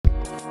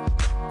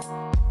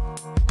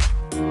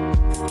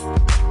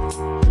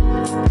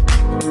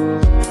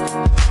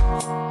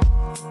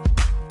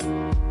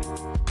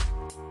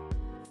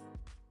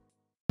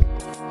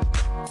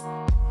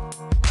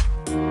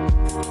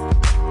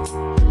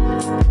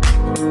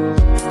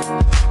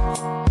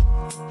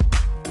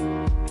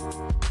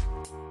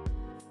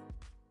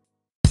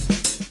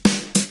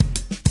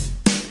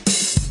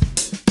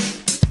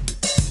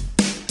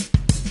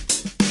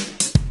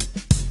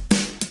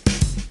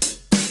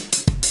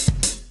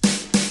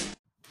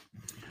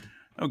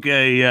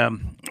Okay,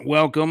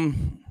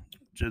 welcome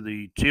to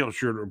the Teal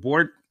Shirt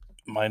Report.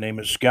 My name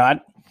is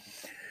Scott.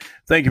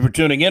 Thank you for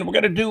tuning in. We're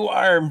going to do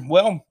our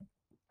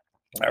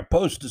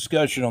post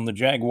discussion on the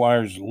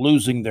Jaguars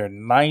losing their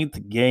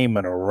ninth game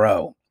in a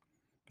row.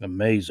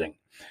 Amazing.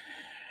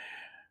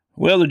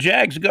 Well, the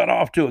Jags got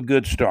off to a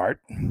good start.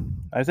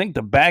 I think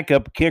the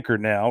backup kicker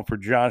now for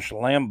Josh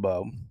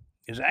Lambo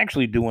is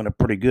actually doing a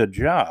pretty good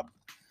job.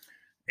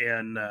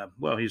 And,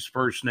 his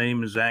first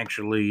name is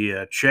actually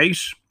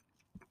Chase.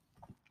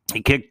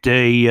 He kicked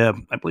I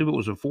believe it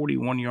was a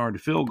 41-yard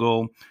field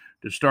goal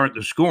to start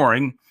the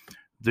scoring.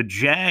 The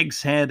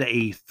Jags had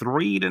a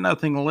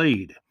 3-0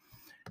 lead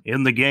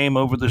in the game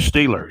over the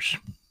Steelers.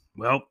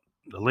 Well,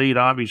 the lead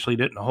obviously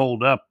didn't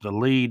hold up. The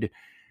lead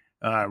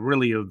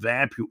really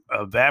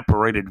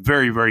evaporated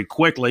very, very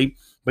quickly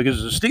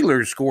because the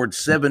Steelers scored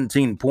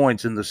 17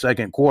 points in the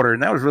second quarter,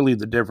 and that was really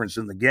the difference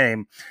in the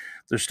game.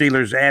 The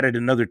Steelers added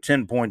another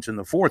 10 points in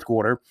the fourth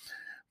quarter.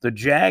 The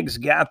Jags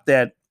got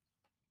that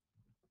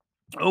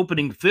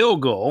opening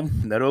field goal,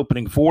 that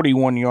opening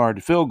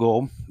 41-yard field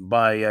goal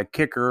by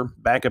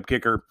backup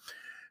kicker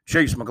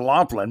Chase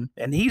McLaughlin,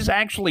 and he's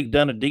actually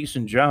done a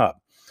decent job.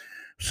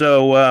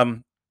 So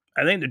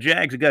I think the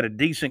Jags have got a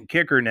decent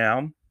kicker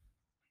now,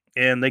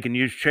 and they can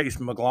use Chase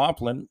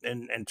McLaughlin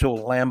until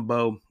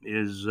Lambo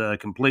is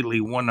completely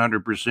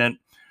 100%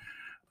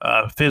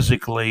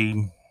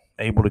 physically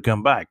able to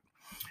come back.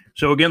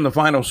 So again, the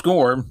final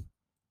score,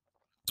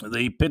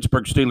 the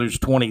Pittsburgh Steelers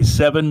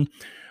 27,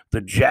 the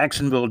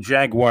Jacksonville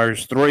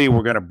Jaguars 3.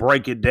 We're going to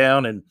break it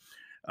down and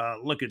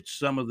look at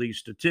some of the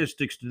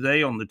statistics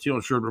today on the Teal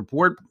Shirt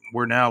Report.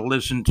 We're now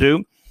listened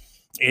to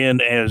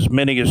in as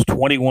many as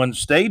 21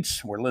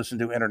 states. We're listened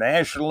to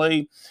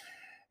internationally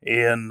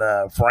in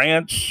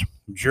France,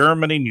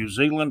 Germany, New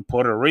Zealand,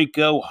 Puerto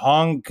Rico,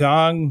 Hong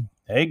Kong.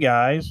 Hey,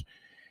 guys.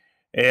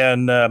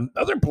 And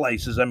other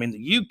places. I mean,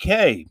 the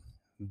UK,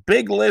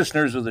 big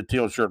listeners of the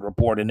Teal Shirt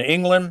Report. In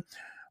England,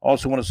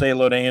 also want to say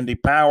hello to Andy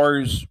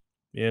Powers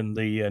in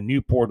the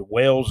Newport,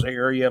 Wales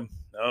area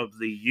of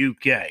the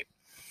UK.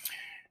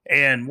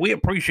 And we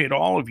appreciate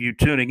all of you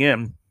tuning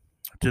in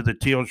to the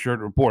Teal Shirt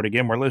Report.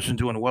 Again, we're listened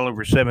to in well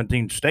over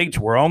 17 states.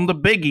 We're on the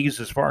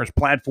biggies as far as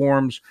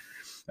platforms.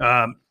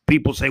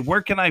 People say,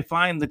 where can I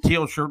find the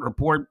Teal Shirt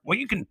Report? Well,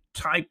 you can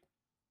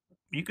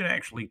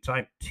actually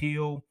type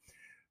Teal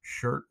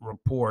Shirt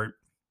Report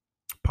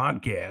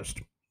podcast.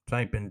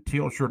 Type in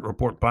Teal Shirt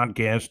Report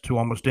podcast to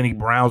almost any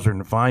browser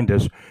and find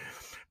us.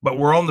 But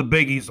we're on the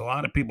biggies. A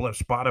lot of people have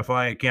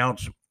Spotify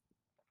accounts.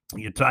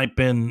 You type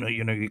in,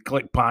 you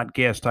click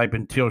podcast, type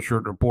in Teal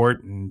Shirt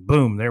Report, and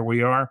boom, there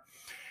we are.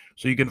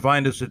 So you can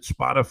find us at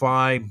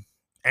Spotify,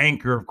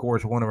 Anchor, of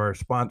course, one of our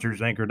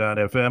sponsors,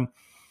 Anchor.fm.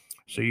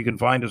 So you can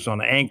find us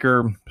on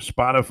Anchor,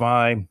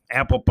 Spotify,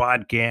 Apple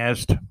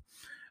Podcast.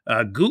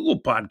 Google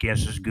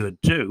Podcast is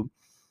good, too.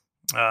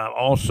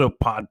 Also,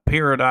 Pod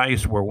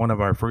Paradise, where one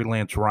of our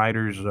freelance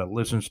writers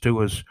listens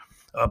to us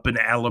up in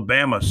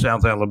Alabama,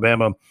 South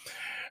Alabama.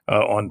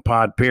 On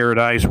Pod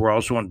Paradise. We're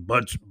also on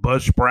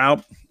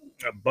Buzzsprout.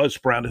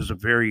 Buzzsprout is a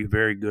very,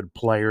 very good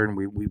player, and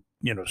we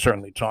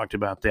certainly talked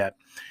about that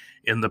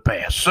in the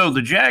past. So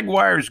the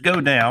Jaguars go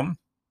down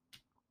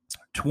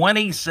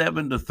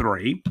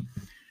 27-3.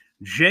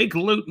 Jake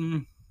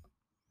Luton,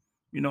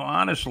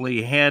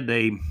 honestly had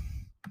a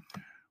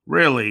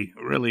really,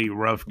 really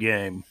rough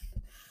game.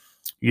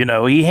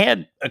 He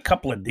had a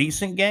couple of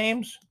decent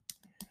games.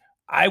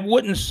 I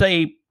wouldn't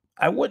say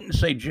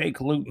Jake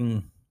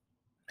Luton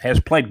has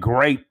played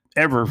great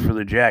ever for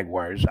the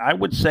Jaguars. I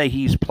would say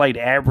he's played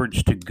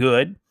average to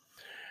good.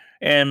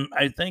 And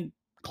I think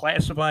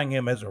classifying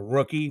him as a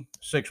rookie,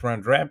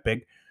 6th-round draft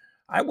pick,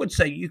 I would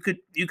say you could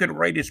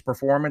rate his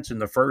performance in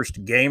the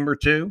first game or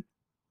two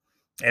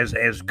as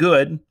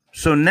good.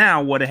 So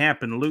now what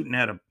happened, Luton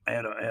had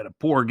a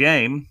poor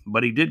game,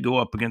 but he did go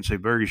up against a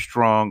very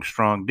strong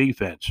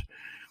defense.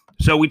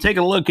 So we take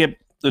a look at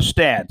the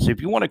stats.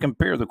 If you want to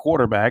compare the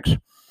quarterbacks,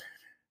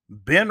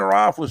 Ben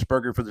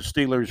Roethlisberger for the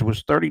Steelers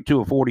was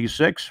 32 of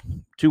 46,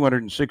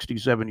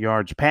 267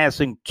 yards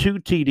passing, 2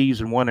 TDs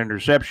and 1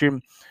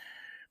 interception.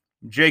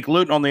 Jake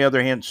Luton, on the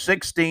other hand,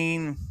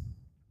 16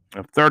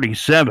 of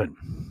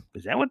 37.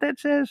 Is that what that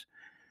says?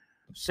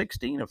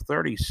 16 of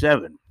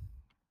 37.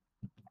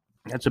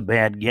 That's a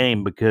bad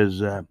game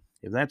because if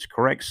that's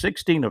correct,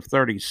 16 of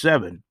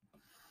 37,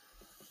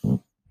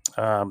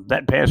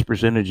 that pass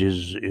percentage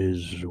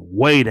is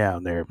way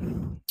down there.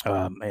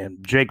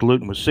 And Jake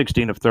Luton was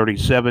 16 of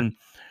 37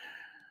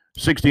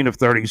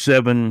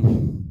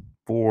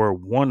 for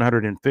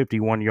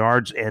 151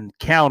 yards, and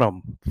count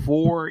them,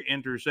 4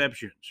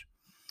 interceptions.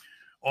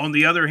 On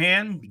the other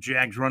hand,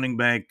 Jags running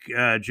back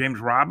James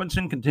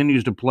Robinson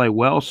continues to play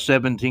well,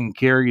 17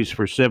 carries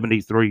for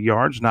 73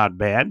 yards, not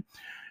bad.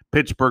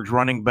 Pittsburgh's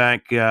running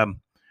back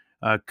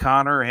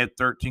Connor had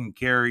 13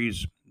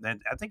 carries. I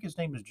think his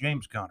name is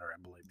James Conner,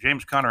 I believe.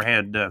 James Conner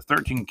had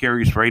 13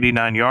 carries for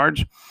 89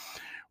 yards.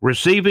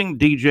 Receiving,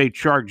 DJ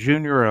Chark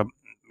Jr.,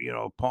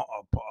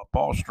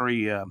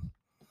 upholstery,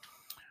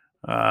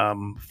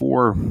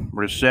 4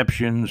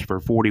 receptions for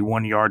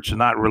 41 yards. So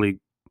not really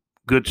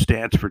good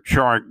stats for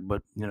Chark,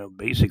 but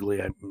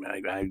basically,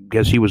 I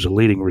guess he was a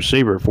leading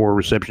receiver, 4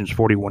 receptions,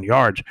 41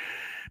 yards.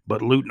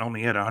 But Luton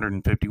only had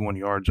 151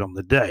 yards on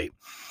the day.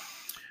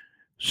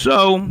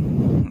 So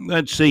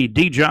let's see.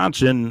 D.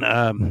 Johnson,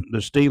 the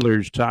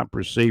Steelers' top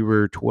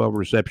receiver, 12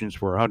 receptions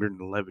for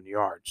 111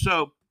 yards.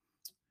 So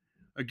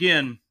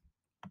again,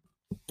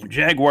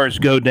 Jaguars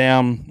go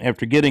down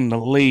after getting the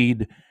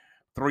lead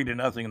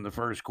 3-0 in the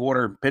first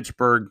quarter.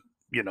 Pittsburgh,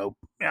 the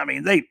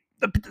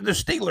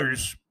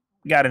Steelers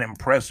got an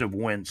impressive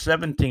win.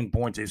 17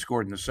 points they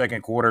scored in the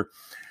second quarter.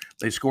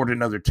 They scored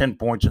another 10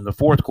 points in the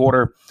fourth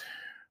quarter.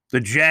 The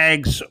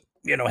Jags,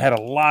 had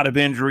a lot of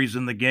injuries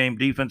in the game.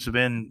 Defensive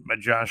end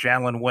Josh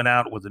Allen went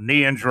out with a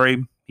knee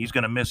injury. He's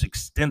going to miss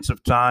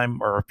extensive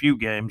time or a few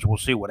games. We'll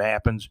see what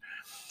happens.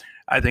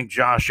 I think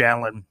Josh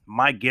Allen,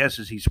 my guess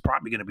is he's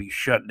probably going to be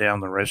shut down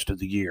the rest of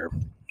the year.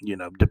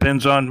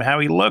 Depends on how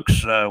he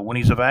looks when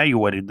he's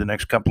evaluated the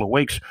next couple of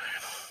weeks.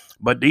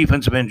 But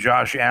defensive end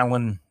Josh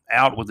Allen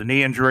out with a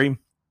knee injury.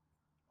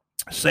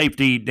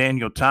 Safety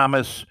Daniel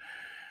Thomas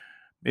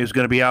is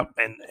going to be out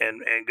and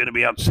going to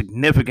be out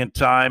significant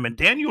time. And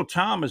Daniel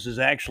Thomas is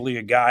actually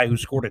a guy who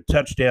scored a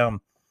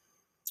touchdown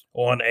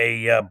on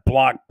a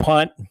block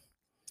punt,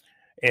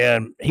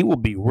 and he will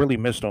be really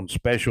missed on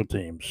special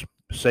teams.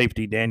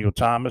 Safety Daniel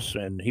Thomas,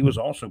 and he was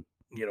also,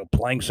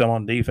 playing some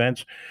on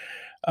defense.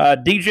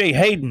 DJ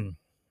Hayden,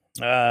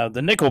 the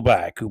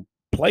nickelback, who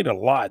played a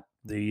lot.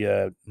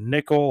 The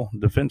nickel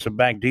defensive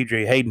back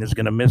DJ Hayden is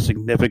going to miss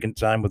significant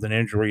time with an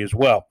injury as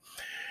well.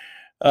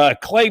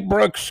 Clay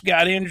Brooks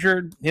got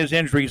injured. His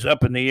injury's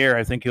up in the air.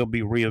 I think he'll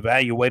be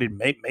reevaluated.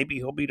 Maybe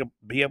he'll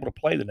be able to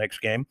play the next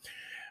game.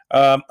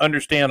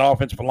 Understand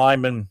offensive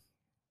lineman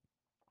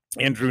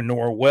Andrew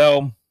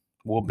Norwell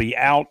will be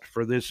out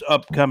for this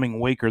upcoming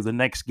week, or the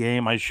next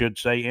game, I should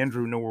say.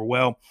 Andrew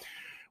Norwell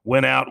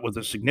went out with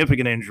a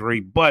significant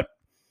injury, but,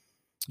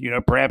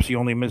 perhaps he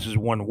only misses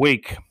 1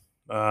 week.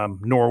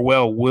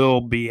 Norwell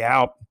will be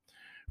out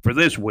for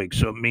this week,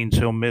 so it means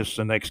he'll miss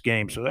the next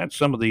game. So that's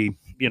some of the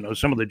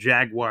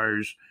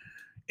Jaguars'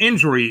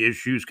 injury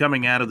issues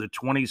coming out of the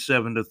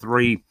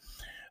 27-3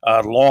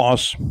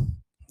 loss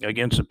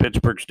against the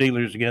Pittsburgh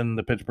Steelers. Again,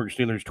 the Pittsburgh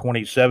Steelers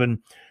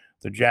 27,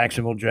 the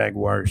Jacksonville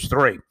Jaguars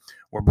 3.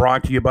 We're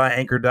brought to you by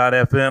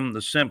Anchor.fm,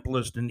 the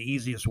simplest and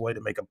easiest way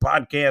to make a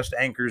podcast.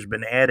 Anchor's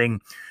been adding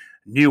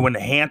new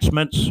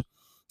enhancements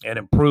and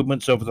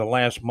improvements over the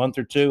last month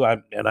or two,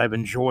 and I've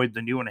enjoyed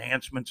the new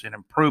enhancements and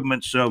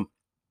improvements. So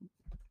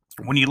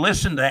when you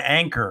listen to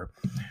Anchor,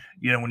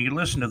 when you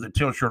listen to the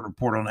Till Shirt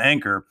Report on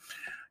Anchor,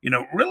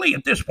 really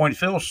at this point,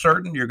 feel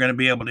certain you're going to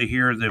be able to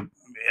hear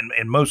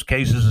in most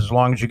cases, as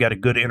long as you got a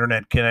good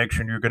internet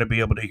connection, you're going to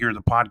be able to hear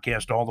the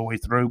podcast all the way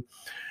through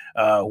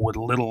with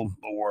little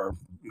or,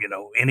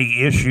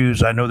 any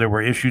issues. I know there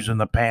were issues in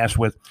the past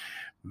with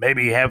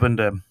maybe having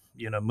to,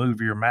 move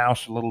your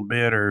mouse a little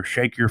bit or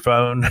shake your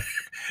phone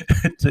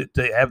to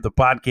have the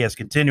podcast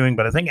continuing.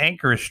 But I think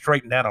Anchor has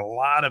straightened out a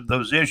lot of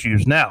those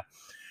issues. Now,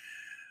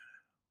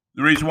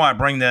 the reason why I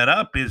bring that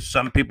up is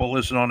some people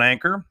listen on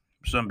Anchor,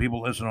 some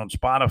people listen on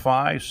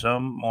Spotify,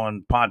 some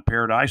on Pod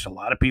Paradise, a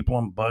lot of people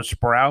on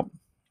Buzzsprout,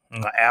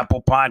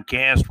 Apple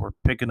Podcast. We're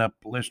picking up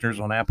listeners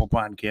on Apple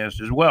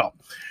Podcast as well.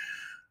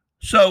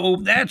 So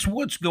that's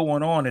what's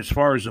going on as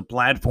far as the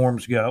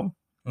platforms go.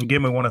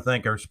 Again, we want to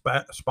thank our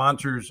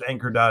sponsors,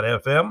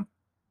 Anchor.fm.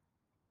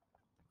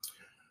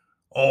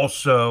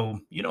 Also,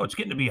 it's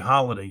getting to be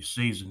holiday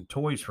season.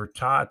 Toys for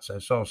Tots. I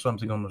saw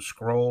something on the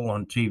scroll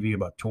on TV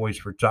about Toys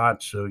for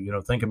Tots. So,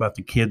 think about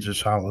the kids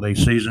this holiday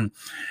season.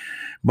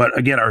 But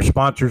again, our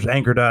sponsors,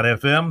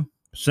 Anchor.fm,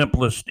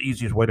 simplest,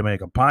 easiest way to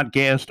make a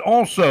podcast.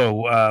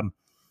 Also,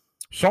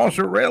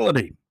 Saucer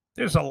Realty.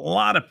 There's a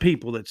lot of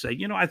people that say,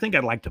 I think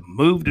I'd like to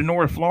move to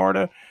North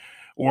Florida,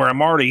 or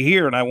I'm already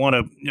here and I want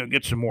to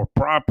get some more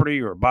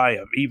property or buy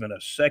even a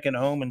second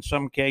home in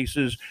some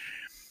cases.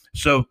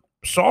 So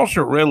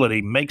Saucer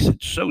Realty makes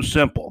it so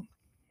simple.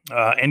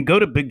 And go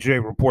to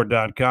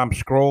bigjreport.com,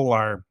 scroll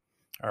our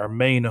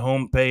main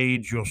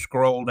homepage. You'll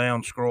scroll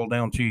down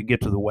till you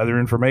get to the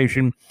weather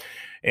information.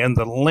 And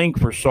the link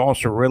for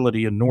Saucer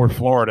Realty in North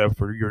Florida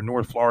for your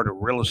North Florida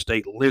real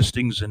estate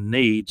listings and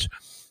needs,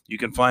 you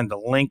can find the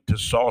link to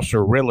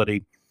Saucer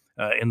Realty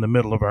in the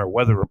middle of our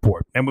weather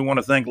report. And we want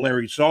to thank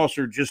Larry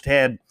Saucer. Just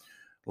had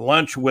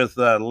lunch with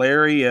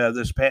Larry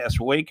this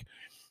past week,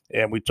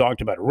 and we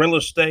talked about real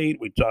estate.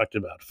 We talked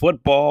about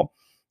football,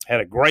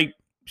 had a great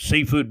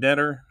seafood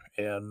dinner,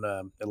 and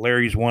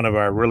Larry's one of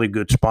our really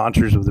good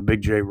sponsors of the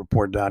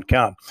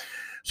BigJReport.com.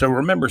 So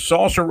remember,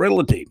 Saucer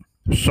Realty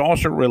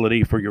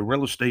for your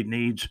real estate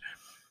needs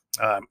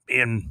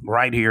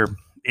right here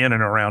in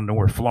and around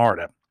North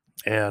Florida.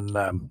 And,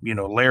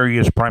 Larry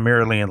is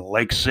primarily in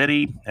Lake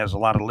City, has a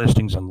lot of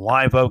listings in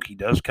Live Oak. He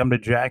does come to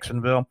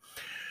Jacksonville.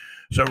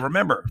 So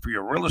remember, for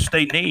your real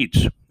estate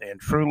needs and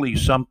truly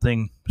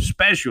something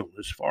special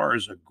as far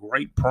as a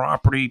great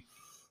property,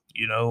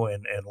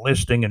 and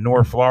listing in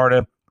North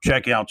Florida,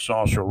 check out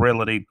Saucer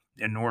Realty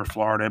in North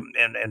Florida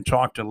and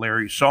talk to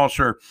Larry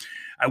Saucer.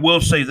 I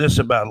will say this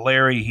about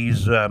Larry.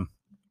 He's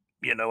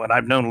and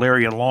I've known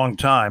Larry a long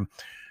time,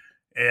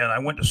 and I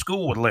went to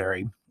school with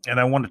Larry, and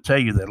I want to tell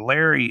you that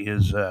Larry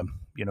is,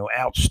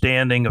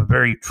 outstanding, a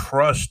very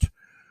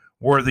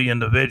trustworthy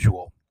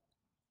individual.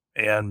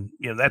 And,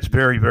 that's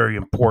very, very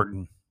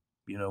important,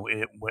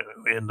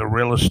 in the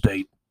real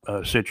estate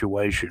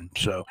situation.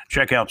 So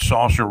check out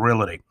Saucer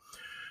Realty.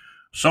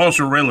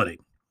 Saucer Realty,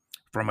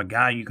 from a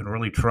guy you can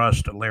really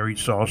trust, Larry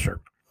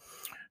Saucer.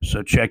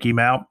 So check him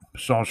out,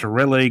 Saucer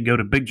Realty. Go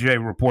to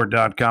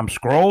bigjreport.com.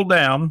 Scroll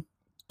down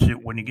to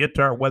when you get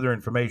to our weather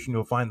information,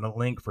 you'll find the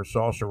link for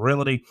Saucer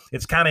Realty.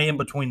 It's kind of in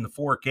between the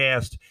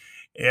forecast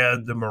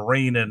and the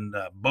marine and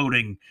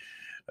boating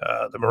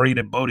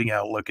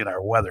outlook in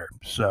our weather.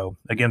 So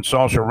again,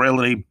 Saucer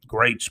Realty,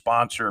 great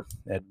sponsor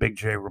at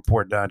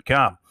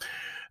bigjreport.com.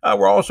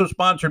 We're also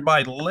sponsored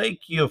by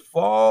Lake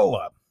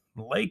Eufaula.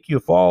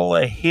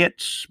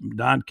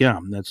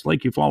 LakeEufaulaHits.com. That's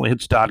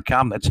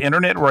LakeEufaulaHits.com. That's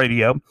internet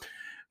radio.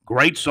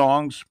 Great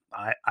songs,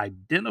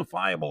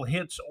 identifiable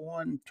hits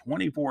on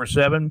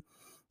 24/7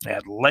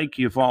 at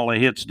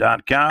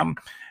LakeEufaulaHits.com.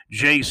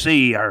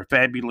 JC, our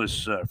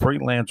fabulous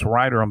freelance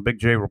writer on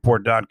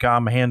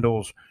BigJReport.com,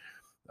 handles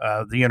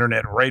the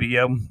internet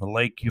radio,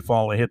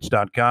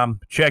 LakeEufaulaHits.com.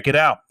 Check it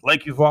out,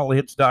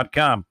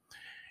 LakeEufaulaHits.com.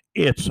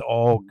 It's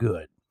all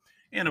good.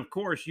 And, of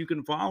course, you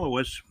can follow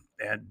us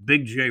at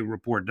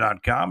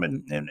BigJReport.com,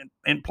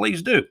 and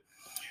please do.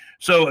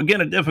 So, again,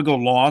 a difficult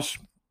loss.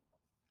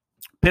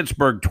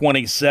 Pittsburgh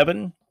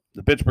 27,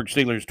 the Pittsburgh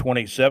Steelers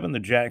 27, the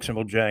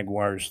Jacksonville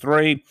Jaguars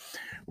 3.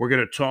 We're going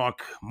to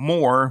talk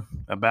more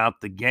about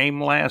the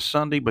game last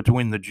Sunday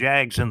between the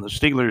Jags and the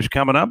Steelers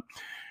coming up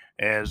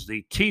as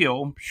the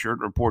Teal Shirt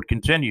Report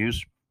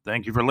continues.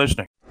 Thank you for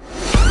listening.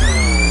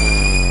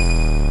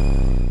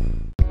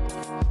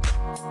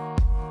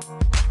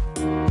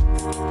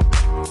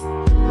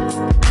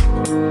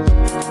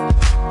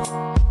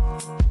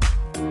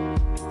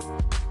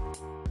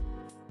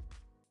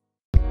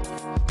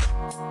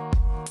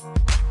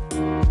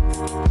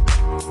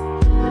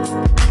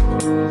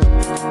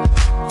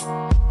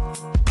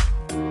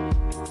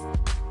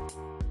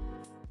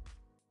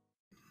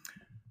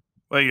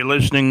 Well, you're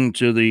listening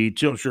to the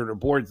Teal Shirt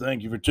Report.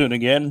 Thank you for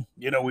tuning in.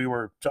 We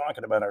were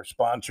talking about our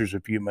sponsors a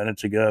few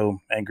minutes ago,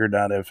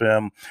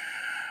 Anchor.fm,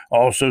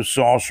 also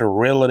Saucer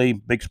Realty,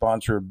 big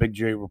sponsor of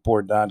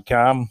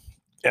BigJReport.com.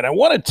 And I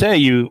want to tell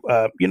you,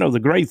 the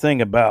great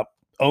thing about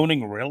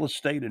owning real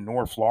estate in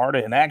North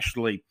Florida and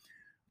actually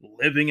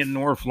living in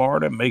North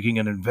Florida, making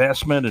an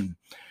investment and,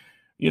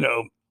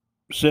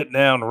 sit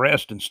down,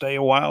 rest, and stay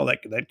a while,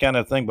 that kind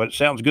of thing. But it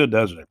sounds good,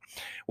 doesn't it?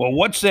 Well,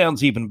 what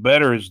sounds even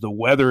better is the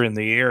weather in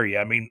the area.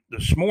 I mean,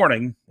 this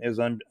morning, as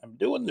I'm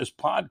doing this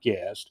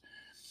podcast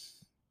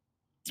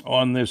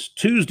on this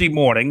Tuesday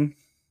morning,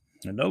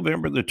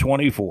 November the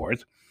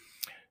 24th,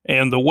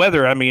 and the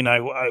weather,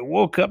 I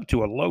woke up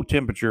to a low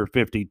temperature of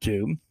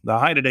 52. The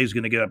high today is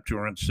going to get up to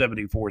around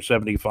 74,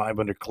 75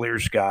 under clear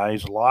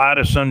skies. A lot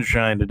of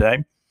sunshine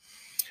today.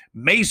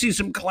 May see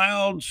some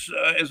clouds,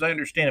 as I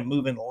understand it,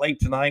 moving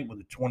late tonight with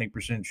a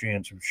 20%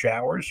 chance of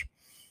showers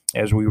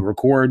as we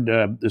record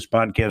this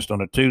podcast on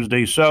a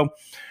Tuesday. So,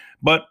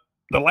 but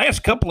the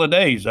last couple of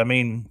days,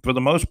 for the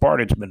most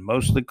part, it's been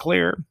mostly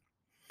clear.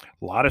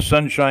 A lot of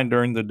sunshine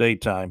during the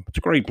daytime. It's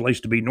a great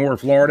place to be,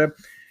 North Florida.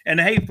 And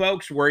hey,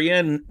 folks, we're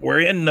in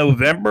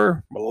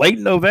November, late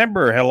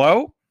November.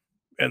 Hello,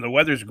 and the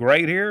weather's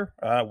great here.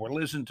 We're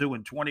listened to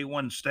in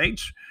 21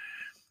 states.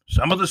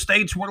 Some of the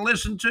states we're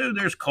listening to,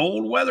 there's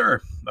cold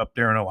weather up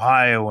there in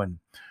Ohio and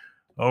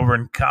over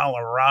in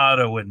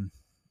Colorado, and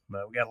we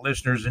got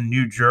listeners in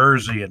New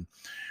Jersey. And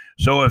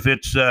so if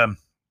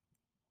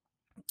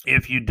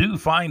you do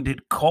find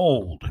it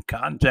cold,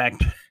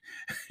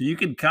 you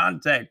can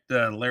contact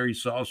Larry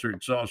Saucer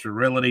at Saucer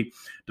Realty.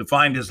 To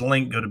find his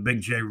link, go to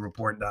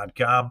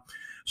bigjreport.com.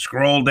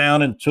 Scroll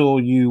down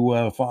until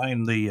you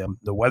find the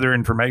weather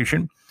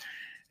information,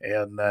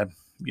 and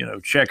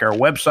check our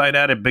website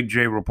out at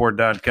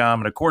bigjreport.com.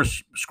 And, of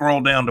course,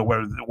 scroll down to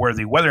where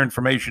the weather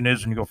information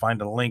is, and you'll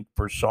find a link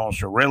for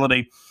Saucer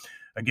Realty.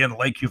 Again,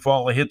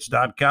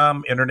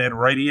 LakeEufaulaHits.com, internet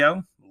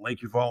radio,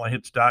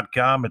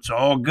 LakeEufaulaHits.com. It's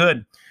all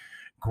good.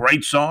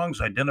 Great songs,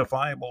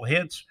 identifiable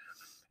hits.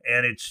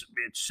 And it's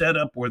set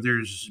up where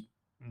there's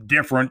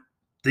different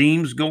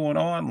themes going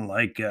on.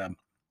 Like, there's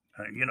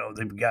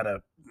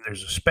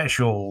a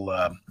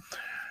special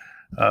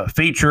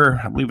feature.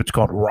 I believe it's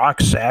called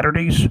Rock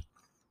Saturdays.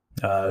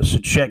 So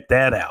check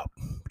that out.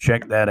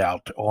 Check that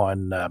out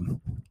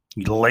on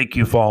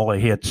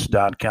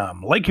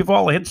LakeEufaulaHits.com.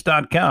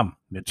 LakeEufaulaHits.com.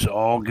 It's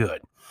all good.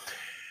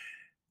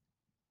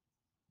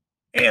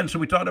 And so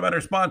we talked about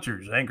our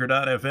sponsors,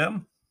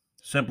 Anchor.fm,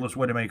 simplest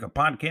way to make a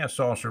podcast,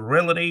 Saucer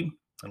Realty,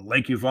 and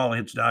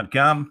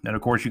LakeEufaulaHits.com. And,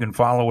 of course, you can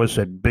follow us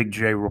at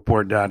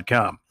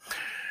BigJReport.com.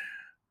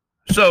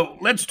 So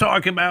let's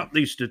talk about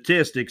the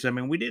statistics.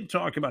 We did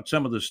talk about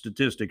some of the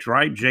statistics,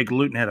 right? Jake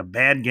Luton had a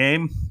bad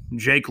game.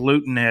 Jake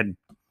Luton had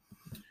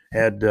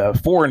Had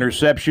 4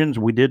 interceptions.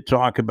 We did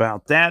talk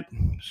about that.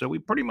 So we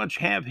pretty much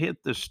have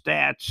hit the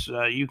stats.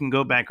 You can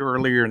go back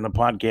earlier in the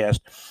podcast,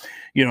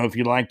 if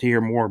you'd like to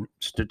hear more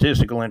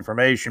statistical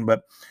information.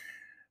 But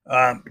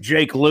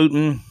Jake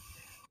Luton,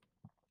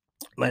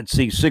 let's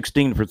see,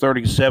 16 for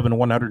 37,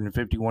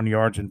 151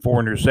 yards and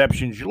 4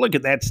 interceptions. You look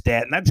at that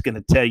stat, and that's going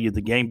to tell you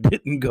the game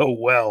didn't go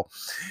well.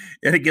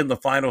 And again, the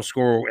final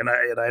score, and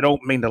I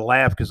don't mean to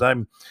laugh because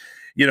I'm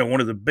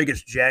one of the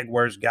biggest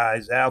Jaguars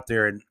guys out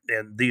there, and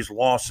these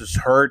losses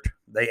hurt.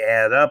 They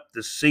add up.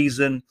 The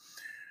season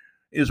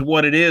is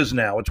what it is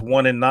now. It's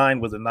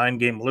 1-9 with a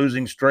 9-game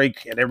losing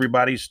streak, and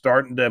everybody's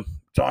starting to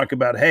talk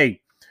about,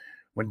 hey,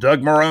 when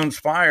Doug Marrone's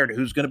fired,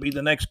 who's going to be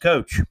the next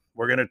coach?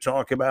 We're going to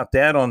talk about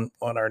that on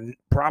our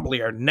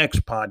probably our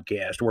next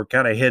podcast. We're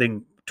kind of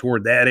heading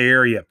toward that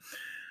area.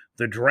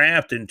 The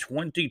draft in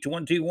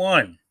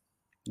 2021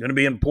 going to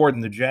be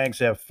important. The Jags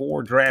have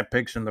 4 draft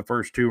picks in the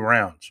first 2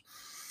 rounds.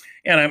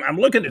 And I'm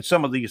looking at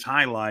some of these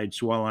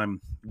highlights while I'm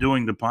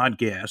doing the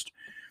podcast.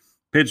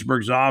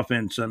 Pittsburgh's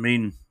offense,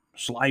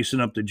 slicing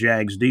up the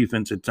Jags'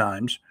 defense at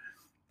times.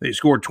 They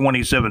scored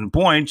 27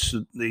 points.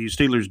 The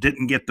Steelers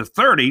didn't get the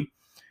 30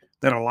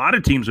 that a lot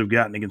of teams have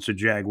gotten against the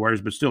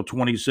Jaguars, but still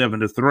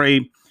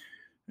 27-3.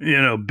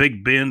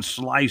 Big Ben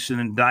slicing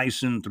and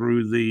dicing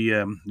through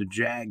the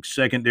Jags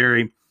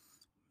secondary.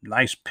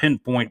 Nice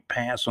pinpoint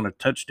pass on a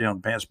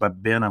touchdown pass by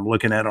Ben. I'm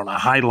looking at on a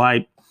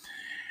highlight.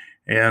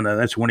 And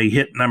that's when he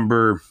hit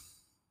number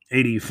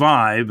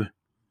 85.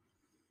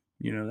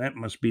 That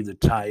must be the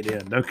tight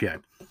end. Okay.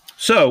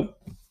 So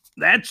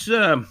that's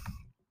what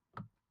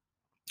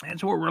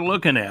we're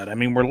looking at.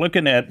 We're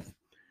looking at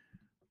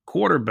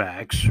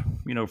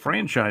quarterbacks,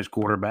 franchise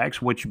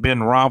quarterbacks, which Ben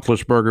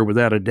Roethlisberger,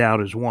 without a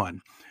doubt, is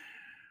one.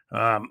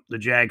 The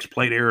Jags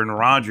played Aaron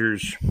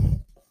Rodgers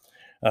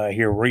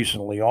here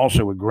recently,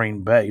 also with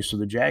Green Bay. So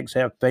the Jags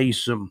have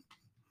faced some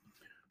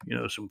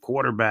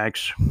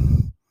quarterbacks,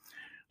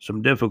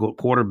 some difficult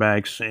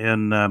quarterbacks.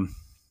 And,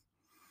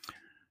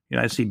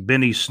 I see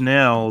Benny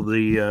Snell,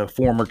 the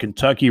former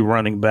Kentucky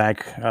running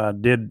back,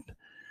 did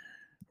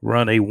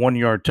run a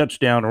 1-yard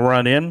touchdown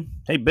run in.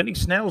 Hey, Benny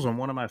Snell's on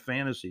one of my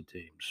fantasy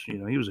teams.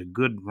 He was a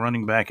good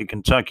running back at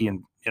Kentucky,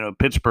 and,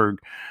 Pittsburgh,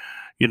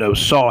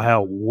 saw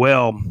how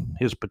well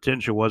his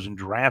potential was and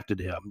drafted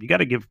him. You got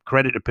to give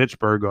credit to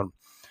Pittsburgh on,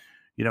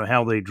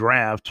 how they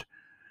draft.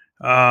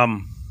 That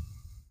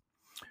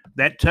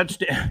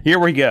touchdown, here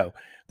we go.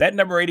 That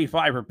number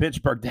 85 for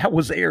Pittsburgh, that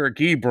was Eric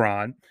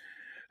Ebron,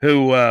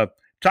 who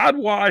Todd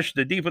Wash,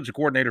 the defensive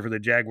coordinator for the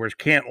Jaguars,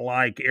 can't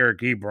like Eric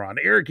Ebron.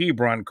 Eric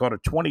Ebron caught a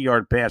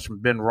 20-yard pass from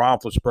Ben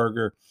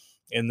Roethlisberger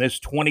in this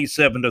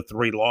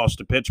 27-3 loss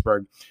to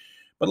Pittsburgh.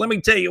 But let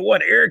me tell you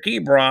what, Eric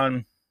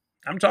Ebron,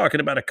 I'm talking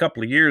about a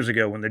couple of years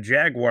ago when the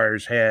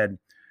Jaguars had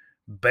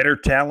better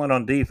talent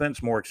on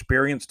defense, more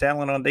experienced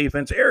talent on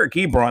defense. Eric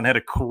Ebron had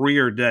a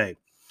career day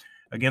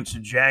against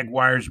the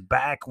Jaguars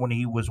back when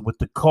he was with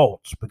the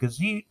Colts, because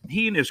he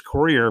in his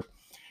career,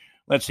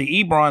 let's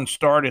see, Ebron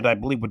started, I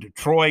believe, with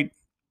Detroit,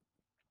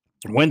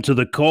 went to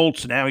the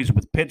Colts, now he's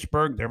with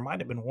Pittsburgh. There might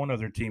have been one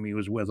other team he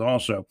was with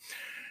also.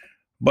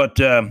 But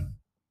the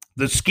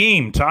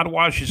scheme, Todd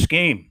Wash's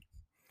scheme,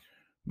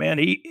 man,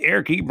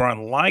 Eric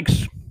Ebron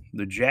likes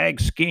the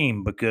Jag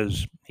scheme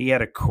because he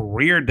had a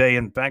career day.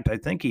 In fact, I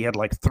think he had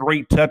like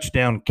 3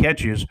 touchdown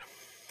catches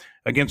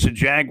against the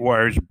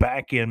Jaguars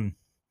back in,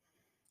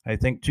 I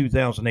think,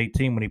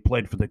 2018 when he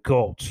played for the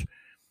Colts.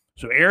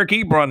 So Eric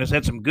Ebron has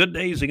had some good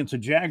days against the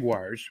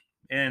Jaguars,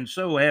 and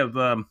so have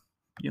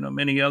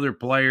many other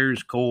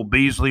players. Cole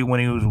Beasley when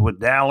he was with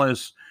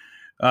Dallas,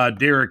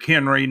 Derrick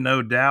Henry,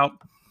 no doubt,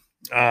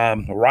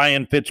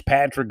 Ryan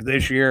Fitzpatrick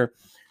this year.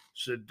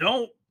 So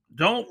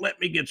don't let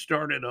me get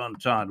started on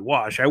Todd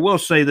Wash. I will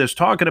say this,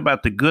 talking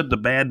about the good, the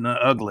bad, and the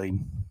ugly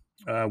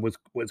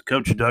with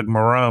Coach Doug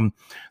Marrone.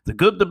 The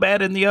good, the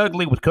bad, and the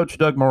ugly with Coach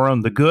Doug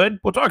Marrone. The good,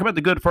 we'll talk about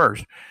the good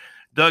first.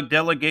 Doug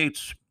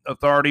delegates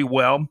authority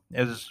well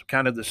as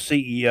kind of the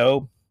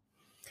CEO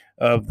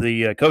of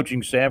the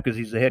coaching staff because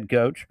he's the head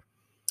coach.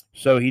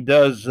 So he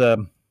does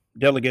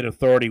delegate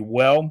authority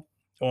well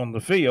on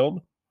the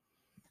field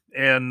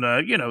and,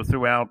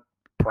 throughout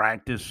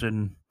practice,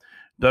 and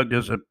Doug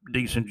does a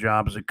decent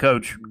job as a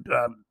coach.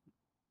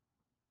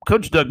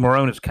 Coach Doug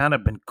Marrone has kind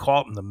of been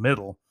caught in the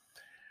middle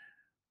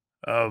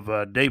of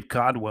Dave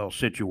Caldwell's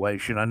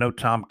situation. I know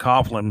Tom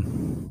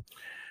Coughlin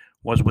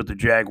was with the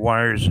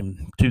Jaguars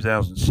in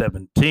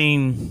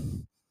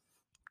 2017,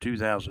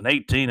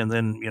 2018, and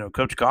then,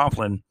 Coach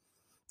Coughlin,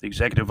 the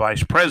executive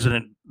vice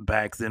president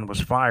back then,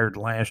 was fired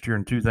last year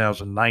in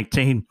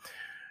 2019.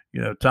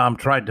 Tom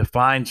tried to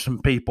find some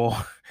people.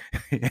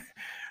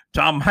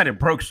 Tom might have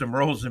broke some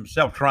rules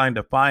himself trying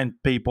to find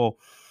people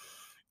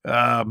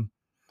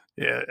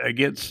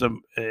against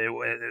some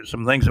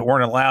things that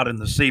weren't allowed in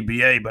the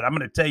CBA. But I'm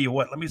going to tell you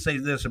what, let me say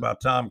this about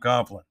Tom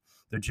Coughlin.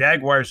 The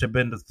Jaguars have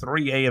been to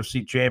 3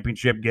 AFC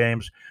championship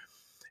games,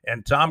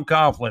 and Tom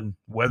Coughlin,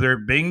 whether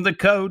being the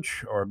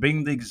coach or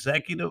being the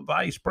executive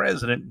vice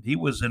president, he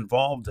was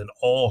involved in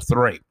all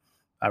 3.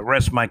 I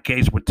rest my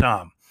case with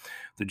Tom.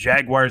 The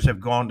Jaguars have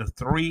gone to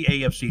 3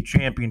 AFC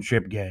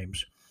championship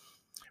games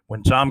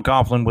when Tom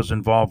Coughlin was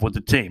involved with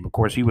the team. Of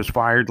course, he was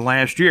fired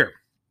last year.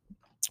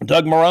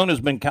 Doug Marrone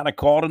has been kind of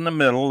caught in the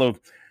middle of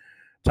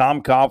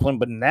Tom Coughlin,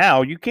 but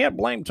now you can't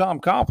blame Tom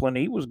Coughlin.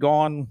 He was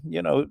gone,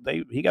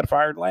 he got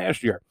fired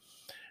last year.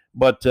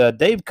 But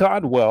Dave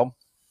Caldwell,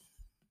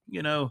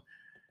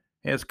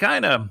 has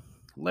kind of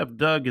left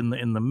Doug in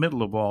the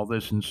middle of all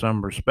this in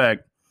some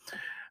respect.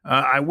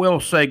 I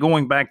will say,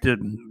 going back to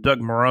Doug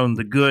Marrone,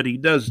 the good, he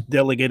does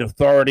delegate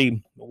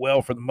authority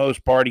well for the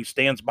most part. He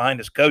stands behind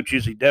his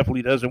coaches. He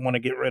definitely doesn't want to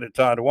get rid of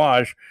Todd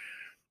Wash.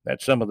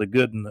 That's some of the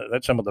good and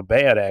that's some of the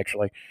bad,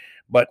 actually.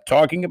 But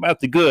talking about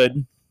the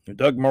good,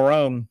 Doug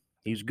Marrone,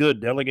 he's good,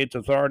 delegates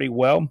authority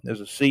well as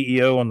a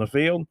CEO on the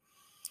field.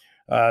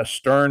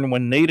 Stern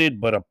when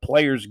needed, but a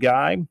player's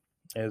guy.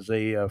 As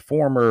a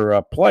former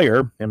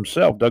player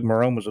himself, Doug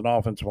Marrone was an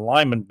offensive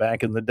lineman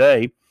back in the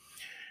day.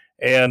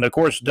 And, of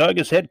course, Doug,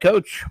 as head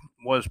coach,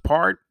 was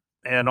part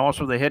and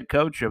also the head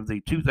coach of the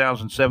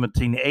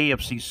 2017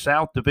 AFC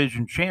South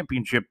Division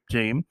Championship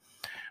team.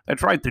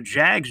 That's right, the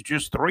Jags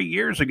just 3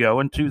 years ago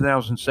in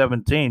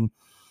 2017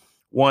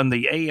 won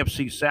the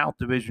AFC South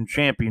Division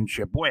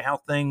Championship. Boy, how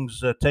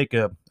things take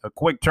a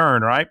quick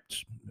turn, right?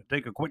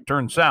 Take a quick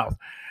turn south.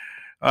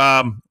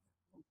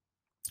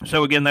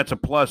 So, again, that's a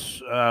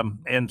plus,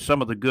 and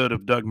some of the good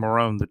of Doug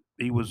Marrone, that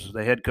he was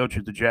the head coach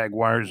of the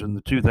Jaguars in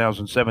the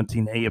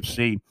 2017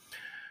 AFC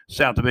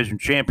South Division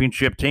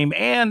Championship team,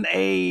 and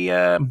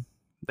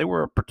they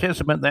were a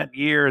participant that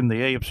year in the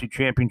AFC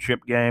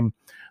Championship game,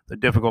 the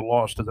difficult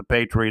loss to the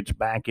Patriots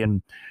back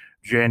in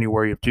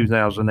January of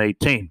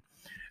 2018.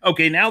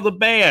 Okay, now the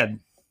bad.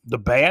 The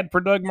bad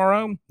for Doug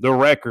Marrone, the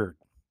record,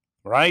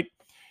 right?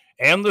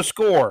 And the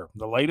score,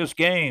 the latest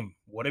game.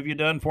 What have you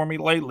done for me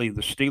lately?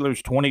 The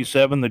Steelers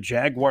 27, the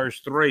Jaguars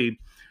 3,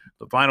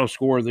 the final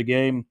score of the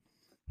game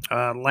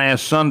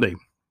last Sunday.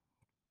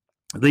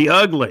 The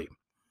ugly,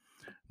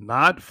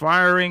 not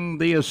firing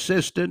the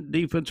assistant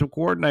defensive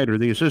coordinator,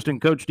 the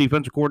assistant coach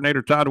defensive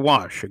coordinator, Todd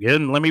Wash.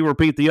 Again, let me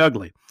repeat the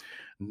ugly.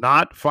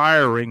 Not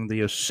firing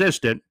the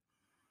assistant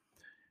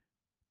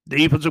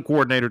defensive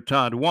coordinator,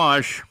 Todd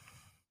Wash.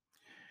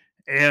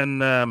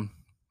 And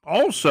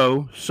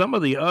also, some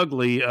of the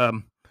ugly,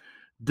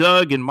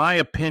 Doug, in my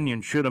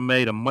opinion, should have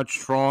made a much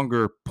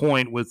stronger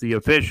point with the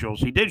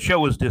officials. He did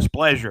show his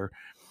displeasure,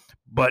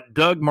 but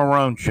Doug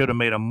Marrone should have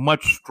made a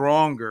much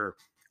stronger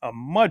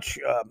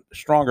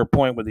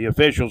point with the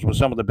officials with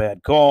some of the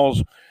bad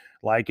calls,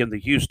 like in the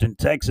Houston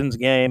Texans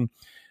game,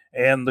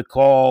 and the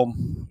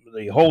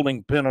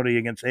holding penalty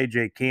against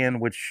A.J. Cann,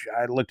 which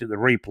I looked at the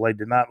replay,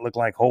 did not look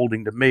like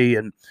holding to me,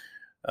 and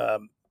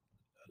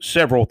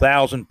several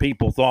thousand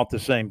people thought the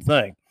same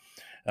thing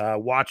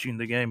watching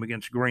the game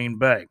against Green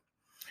Bay.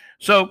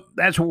 So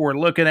that's what we're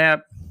looking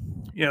at.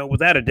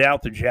 Without a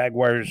doubt, the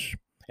Jaguars,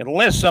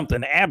 unless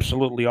something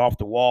absolutely off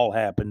the wall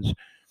happens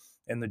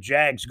and the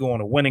Jags go on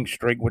a winning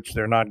streak, which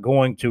they're not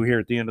going to here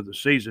at the end of the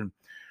season,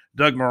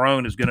 Doug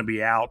Marrone is going to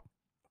be out.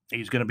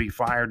 He's going to be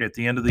fired at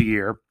the end of the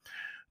year.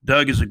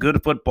 Doug is a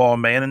good football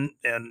man,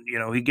 and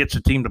he gets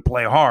a team to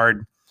play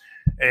hard.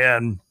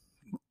 And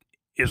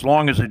as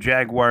long as the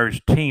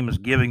Jaguars team is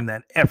giving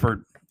that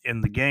effort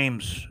in the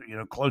games,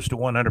 close to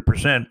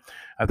 100%,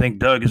 I think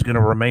Doug is going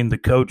to remain the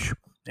coach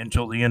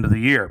until the end of the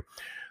year.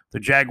 The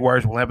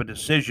Jaguars will have a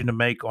decision to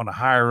make on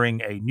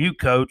hiring a new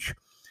coach.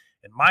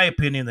 In my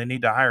opinion, they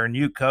need to hire a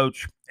new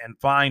coach and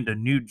find a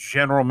new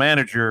general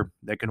manager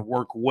that can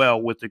work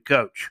well with the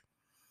coach.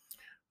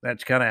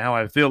 That's kind of how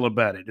I feel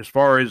about it. As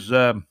far as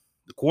the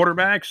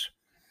quarterbacks,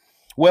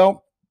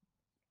 well,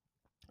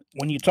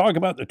 when you talk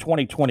about the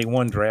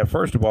 2021 draft,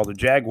 first of all, the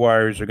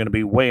Jaguars are going to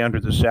be way under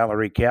the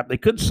salary cap. They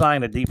could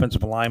sign a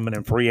defensive lineman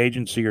in free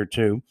agency or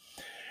two.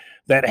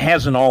 That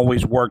hasn't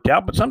always worked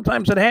out, but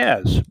sometimes it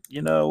has.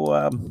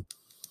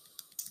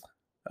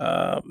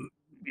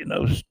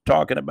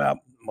 Talking about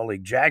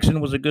Malik Jackson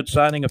was a good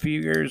signing a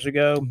few years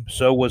ago.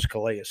 So was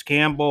Calais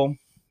Campbell,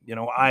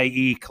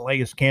 i.e.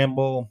 Calais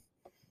Campbell,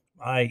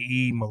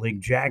 i.e. Malik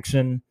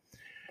Jackson.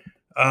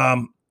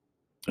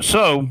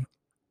 So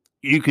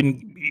you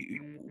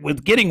can,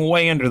 with getting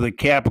way under the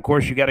cap, of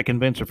course, you got to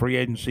convince a free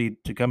agency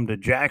to come to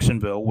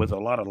Jacksonville with a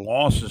lot of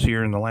losses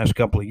here in the last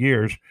couple of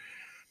years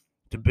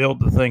to build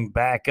the thing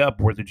back up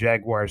where the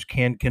Jaguars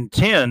can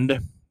contend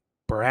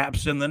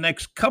perhaps in the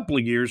next couple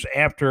of years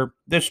after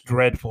this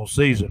dreadful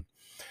season.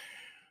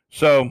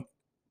 So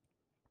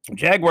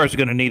Jaguars are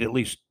going to need at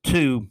least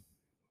 2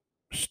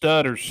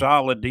 stud or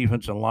solid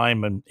defensive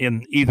linemen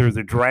in either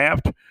the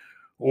draft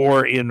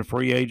or in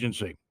free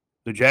agency.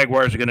 The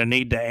Jaguars are going to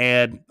need to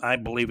add, I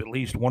believe, at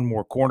least 1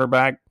 more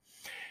cornerback.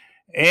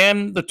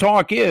 And the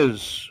talk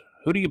is,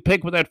 who do you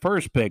pick with that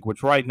first pick,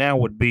 which right now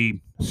would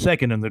be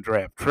second in the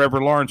draft?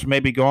 Trevor Lawrence may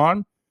be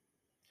gone.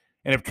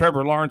 And if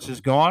Trevor Lawrence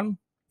is gone,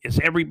 is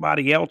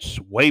everybody else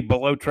way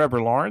below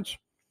Trevor Lawrence?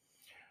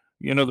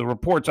 The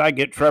reports I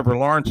get, Trevor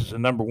Lawrence is the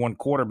number 1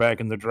 quarterback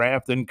in the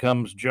draft. Then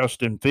comes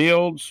Justin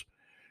Fields.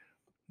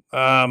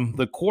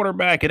 The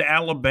quarterback at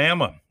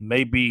Alabama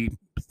may be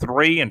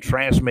 3 and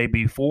Trask may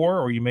be 4,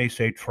 or you may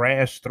say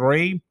Trask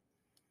 3.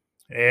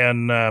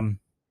 And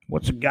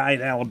what's a guy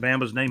at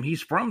Alabama's name?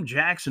 He's from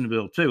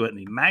Jacksonville too, isn't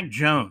he? Mac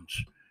Jones.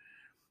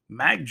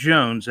 Mac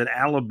Jones at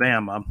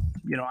Alabama.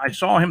 I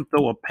saw him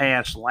throw a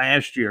pass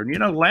last year.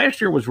 And,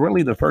 last year was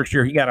really the first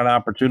year he got an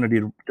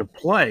opportunity to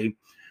play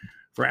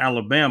for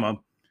Alabama.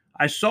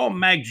 I saw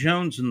Mac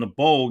Jones in the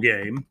bowl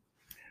game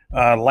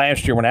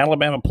last year when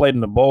Alabama played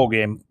in the bowl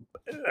game.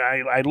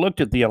 I looked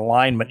at the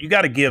alignment. You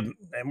got to give,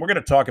 and we're going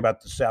to talk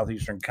about the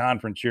Southeastern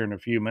Conference here in a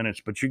few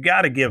minutes, but you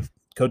got to give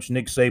Coach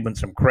Nick Saban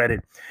some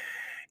credit,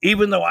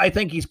 even though I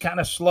think he's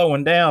kind of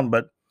slowing down.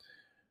 But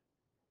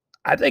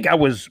I think I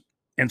was,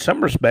 in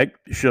some respect,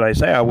 should I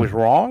say I was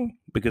wrong?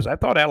 Because I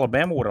thought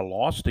Alabama would have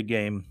lost the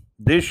game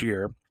this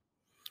year,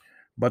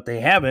 but they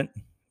haven't.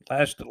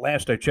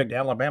 Last I checked,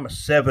 Alabama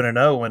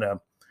 7-0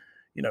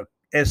 in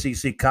a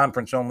SEC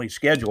conference only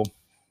schedule.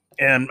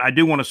 And I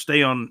do want to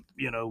stay on,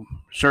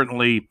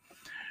 certainly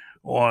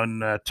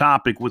on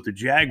topic with the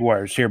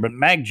Jaguars here. But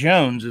Mac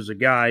Jones is a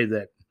guy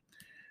that,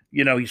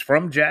 he's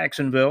from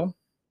Jacksonville.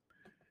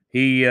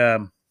 He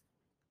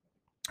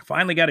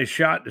finally got his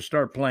shot to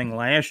start playing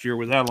last year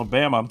with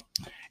Alabama.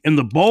 In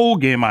the bowl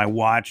game I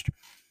watched,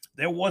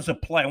 there was a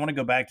play. I want to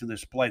go back to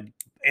this play.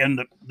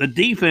 And the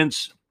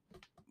defense,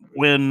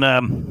 when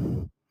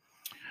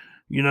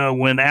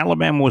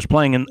Alabama was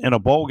playing in a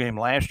bowl game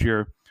last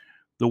year,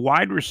 the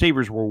wide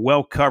receivers were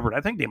well covered.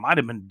 I think they might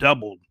have been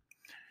doubled.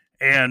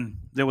 And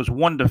there was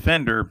one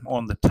defender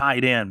on the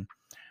tight end.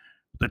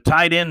 The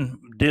tight end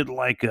did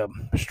like a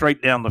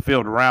straight down the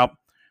field route.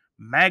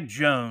 Mac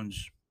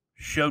Jones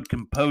showed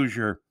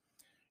composure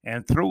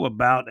and threw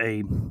about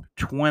a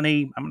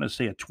 20 to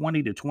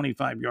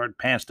 25-yard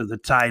pass to the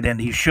tight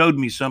end. He showed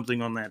me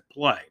something on that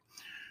play.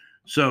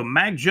 So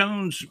Mac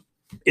Jones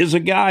is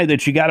a guy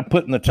that you got to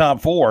put in the top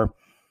 4.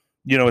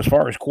 As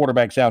far as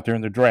quarterbacks out there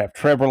in the draft.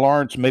 Trevor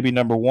Lawrence, maybe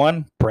number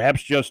 1.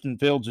 Perhaps Justin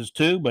Fields is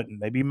 2, but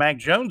maybe Mac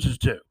Jones is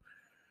 2.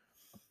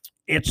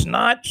 It's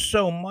not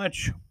so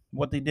much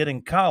what they did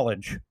in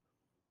college.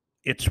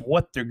 It's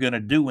what they're going to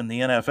do in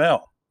the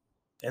NFL.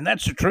 And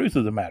that's the truth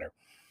of the matter.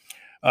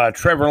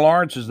 Trevor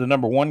Lawrence is the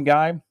number 1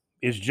 guy.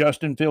 Is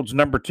Justin Fields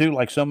number 2,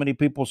 like so many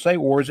people say?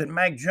 Or is it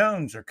Mac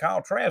Jones or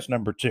Kyle Trask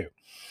number 2?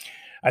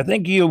 I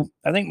think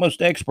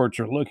most experts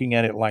are looking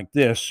at it like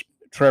this.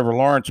 Trevor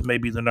Lawrence may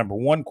be the number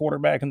 1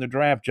 quarterback in the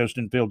draft.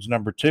 Justin Fields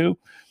number 2.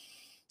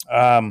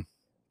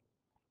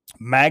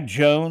 Mac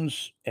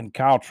Jones and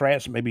Kyle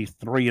Trask maybe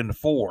 3 and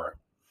 4.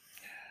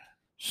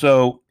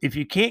 So if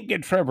you can't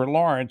get Trevor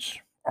Lawrence,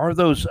 are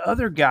those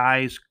other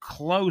guys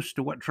close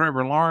to what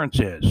Trevor Lawrence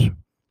is?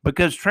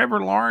 Because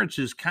Trevor Lawrence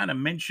is kind of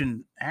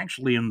mentioned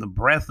actually in the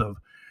breath of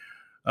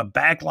a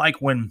back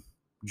like when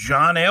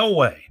John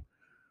Elway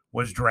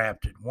was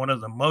drafted, one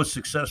of the most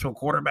successful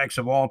quarterbacks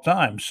of all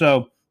time.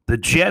 So the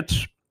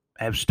Jets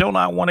have still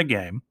not won a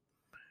game.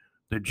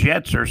 The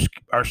Jets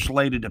are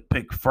slated to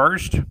pick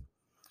first.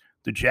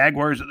 The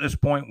Jaguars at this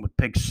point would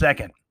pick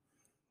second.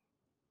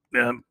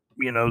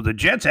 The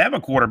Jets have a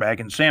quarterback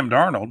in Sam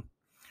Darnold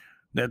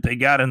that they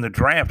got in the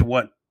draft.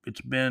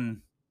 It's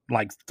been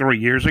like 3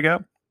 years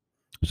ago.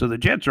 So the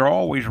Jets are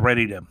always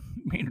ready to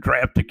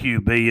draft the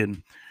QB,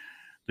 and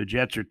the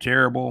Jets are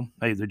terrible.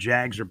 Hey, the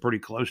Jags are pretty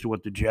close to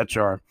what the Jets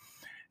are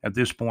at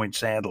this point,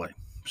 sadly.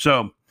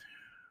 So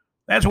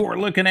that's what we're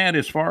looking at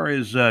as far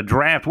as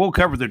draft. We'll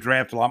cover the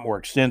draft a lot more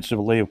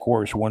extensively, of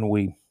course, when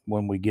we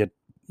get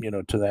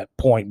to that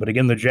point. But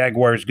again, the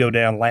Jaguars go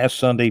down last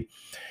Sunday.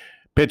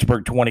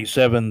 Pittsburgh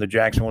 27, the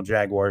Jacksonville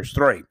Jaguars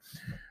 3.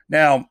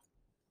 Now,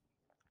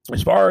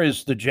 as far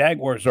as the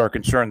Jaguars are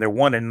concerned, they're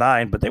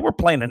 1-9, but they were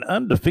playing an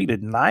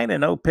undefeated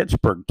 9-0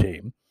 Pittsburgh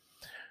team.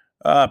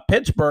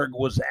 Pittsburgh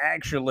was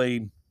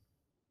actually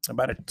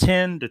about a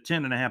 10 to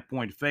 10.5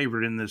 point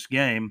favorite in this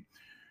game.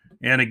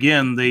 And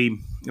again, the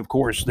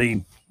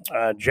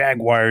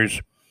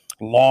Jaguars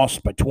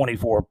lost by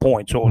 24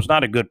 points. So it was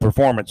not a good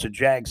performance. The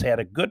Jags had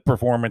a good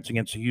performance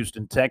against the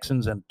Houston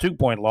Texans and a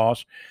 2-point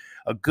loss,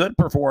 a good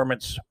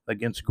performance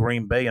against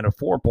Green Bay and a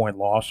 4-point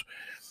loss.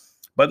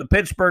 But the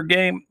Pittsburgh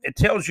game, it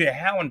tells you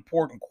how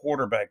important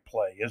quarterback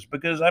play is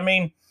because,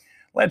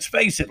 let's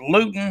face it,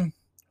 Luton,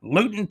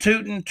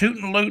 Luton.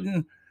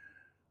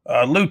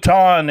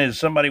 Luton is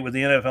somebody with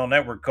the NFL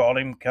Network called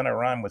him, kind of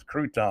rhyme with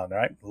crouton,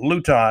 right?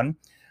 Luton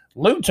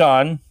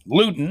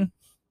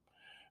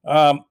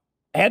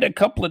had a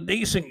couple of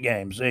decent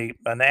games,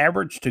 an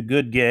average to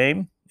good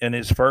game in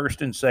his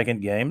first and second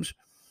games.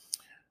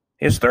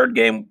 His third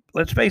game,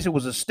 let's face it,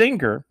 was a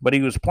stinker, but he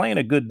was playing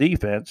a good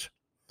defense.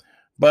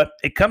 But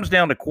it comes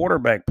down to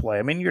quarterback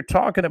play. You're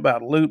talking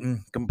about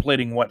Luton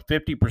completing,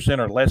 50%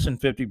 or less than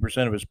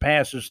 50% of his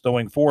passes,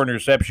 throwing 4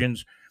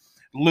 interceptions.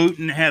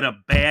 Luton had a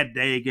bad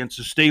day against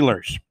the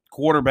Steelers.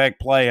 Quarterback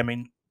play,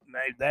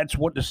 that's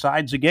what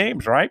decides the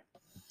games, right?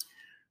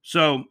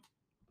 So,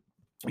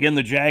 again,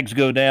 the Jags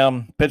go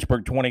down.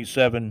 Pittsburgh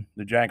 27,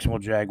 the Jacksonville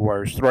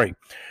Jaguars 3.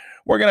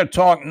 We're going to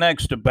talk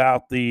next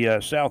about the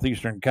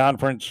Southeastern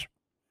Conference.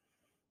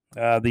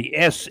 The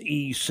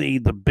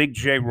SEC, the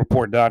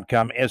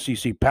BigJReport.com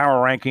SEC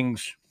Power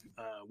Rankings.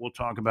 we'll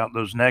talk about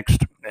those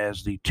next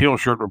as the Teal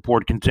Shirt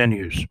Report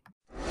continues.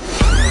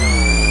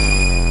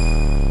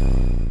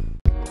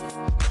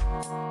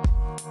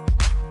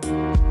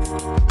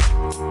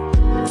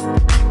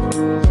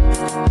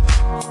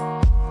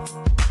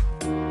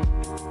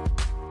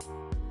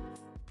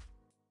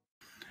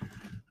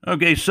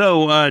 Okay,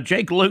 so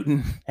Jake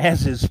Luton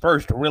has his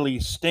first really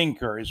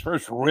stinker, his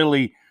first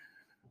really,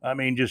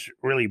 just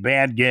really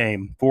bad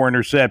game, 4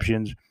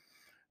 interceptions.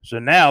 So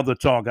now the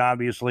talk,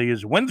 obviously,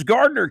 is when's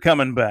Gardner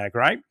coming back,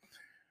 right?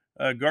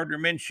 Gardner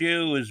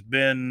Minshew has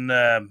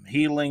been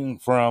healing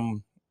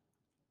from,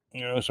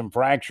 some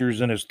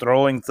fractures in his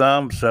throwing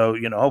thumb. So,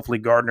 hopefully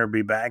Gardner will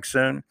be back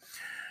soon.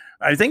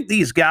 I think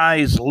these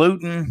guys,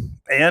 Luton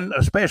and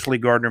especially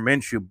Gardner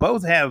Minshew,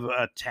 both have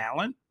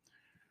talent.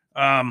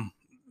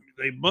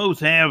 They both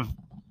have,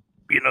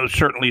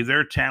 certainly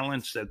their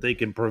talents that they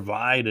can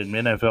provide an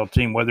NFL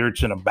team, whether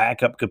it's in a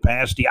backup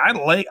capacity. I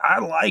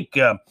like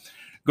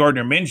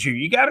Gardner Minshew.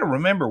 You got to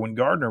remember when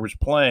Gardner was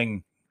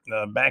playing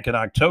back in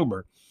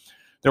October,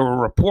 there were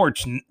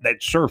reports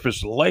that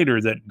surfaced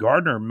later that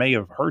Gardner may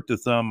have hurt the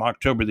thumb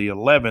October the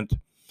 11th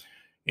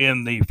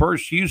in the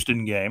first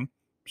Houston game.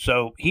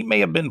 So he may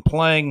have been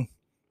playing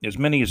as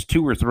many as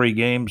 2 or 3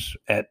 games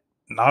at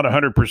not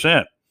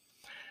 100%.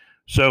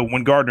 So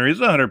when Gardner is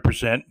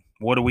 100%,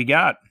 what do we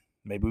got?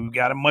 Maybe we've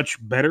got a much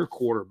better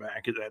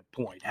quarterback at that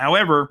point.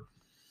 However,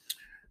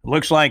 it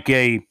looks like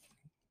a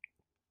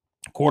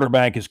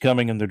quarterback is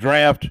coming in the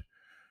draft.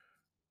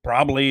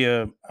 Probably,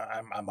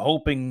 I'm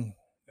hoping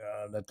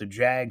that the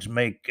Jags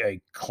make a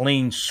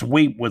clean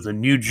sweep with a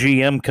new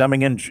GM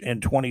coming in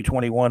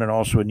 2021 and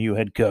also a new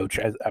head coach.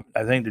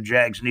 I think the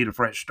Jags need a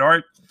fresh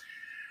start.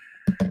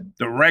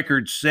 The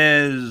record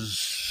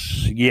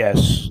says,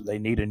 yes, they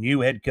need a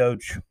new head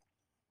coach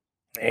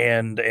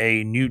and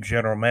a new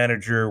general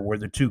manager where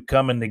the two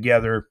coming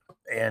together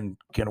and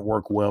can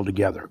work well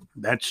together.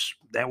 That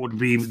would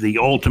be the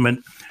ultimate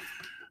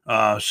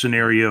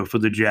scenario for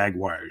the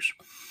Jaguars.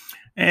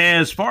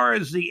 As far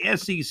as the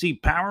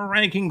SEC power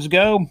rankings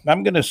go,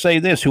 I'm going to say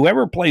this.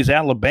 Whoever plays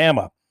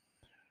Alabama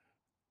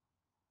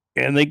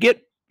and they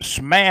get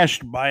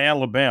smashed by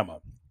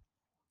Alabama,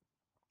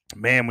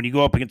 man, when you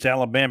go up against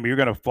Alabama, you're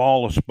going to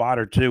fall a spot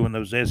or two in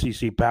those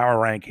SEC power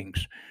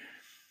rankings.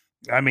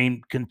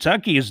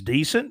 Kentucky is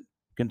decent.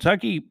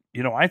 Kentucky,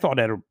 I thought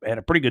had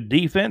a pretty good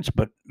defense,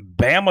 but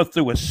Bama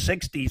threw a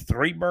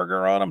 63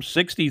 burger on them,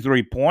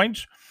 63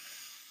 points.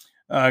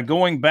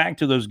 Going back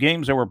to those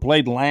games that were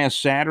played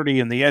last Saturday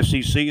in the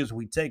SEC, as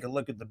we take a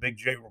look at the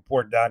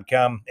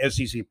BigJReport.com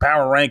SEC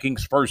power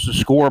rankings, first the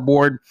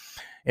scoreboard,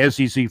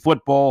 SEC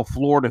football,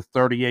 Florida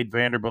 38,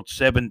 Vanderbilt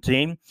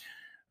 17.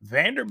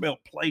 Vanderbilt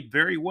played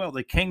very well.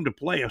 They came to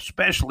play,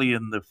 especially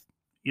in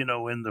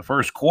the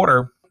first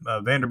quarter.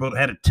 Vanderbilt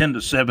had a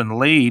 10-7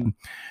 lead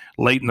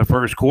late in the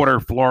first quarter.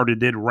 Florida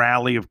did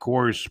rally, of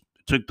course,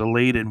 took the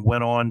lead and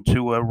went on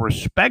to a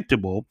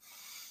respectable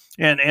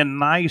and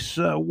nice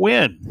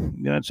win.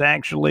 It's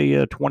actually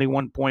a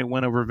 21-point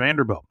win over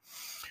Vanderbilt.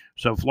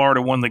 So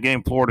Florida won the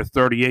game. Florida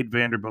 38,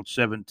 Vanderbilt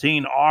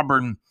 17.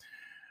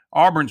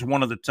 Auburn's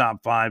one of the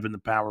top 5 in the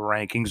power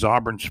rankings.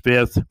 Auburn's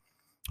 5th.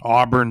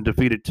 Auburn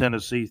defeated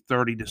Tennessee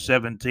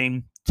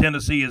 30-17.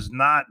 Tennessee is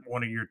not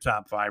one of your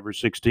top 5 or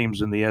 6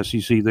 teams in the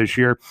SEC this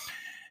year.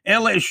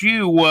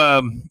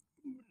 LSU,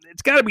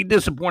 it's got to be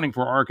disappointing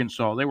for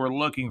Arkansas. They were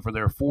looking for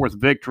their 4th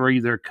victory.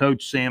 Their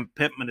coach, Sam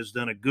Pittman, has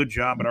done a good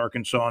job at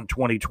Arkansas in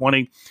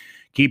 2020,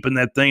 keeping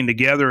that thing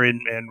together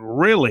and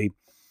really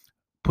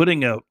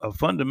putting a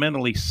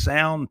fundamentally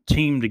sound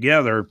team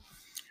together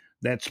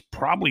that's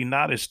probably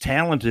not as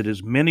talented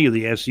as many of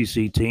the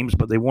SEC teams,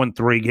 but they won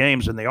 3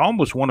 games, and they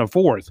almost won a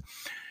 4th.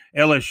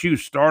 LSU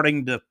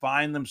starting to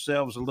find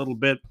themselves a little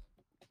bit.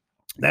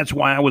 That's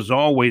why I was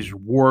always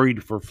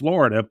worried for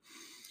Florida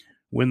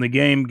when the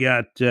game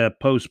got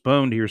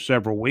postponed here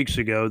several weeks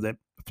ago, that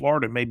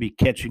Florida may be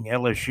catching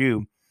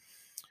LSU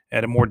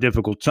at a more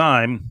difficult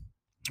time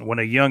when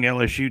a young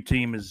LSU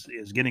team is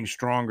getting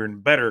stronger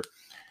and better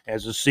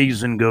as the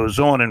season goes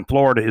on, and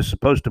Florida is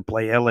supposed to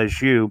play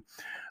LSU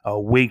a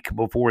week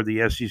before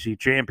the SEC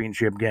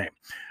championship game.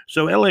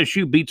 So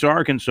LSU beats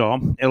Arkansas.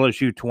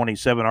 LSU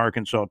 27,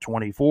 Arkansas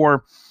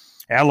 24.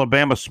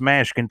 Alabama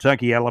smashed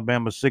Kentucky.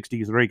 Alabama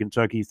 63,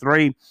 Kentucky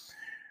 3.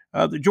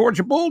 The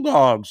Georgia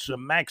Bulldogs,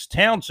 Max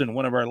Townsend,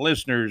 one of our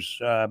listeners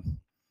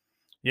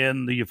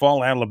in the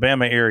Fall,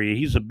 Alabama area.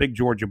 He's a big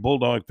Georgia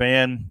Bulldog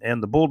fan,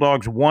 and the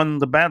Bulldogs won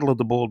the Battle of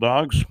the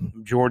Bulldogs.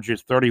 Georgia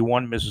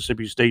 31,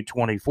 Mississippi State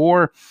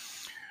 24.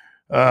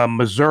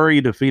 Missouri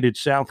defeated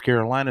South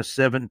Carolina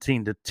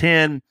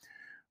 17-10.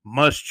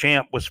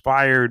 Muschamp was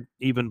fired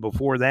even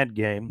before that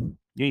game.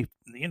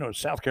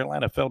 South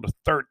Carolina fell to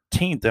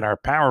 13th in our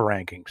power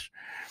rankings.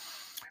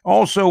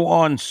 Also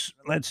on,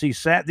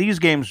 these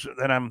games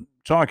that I'm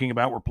talking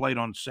about were played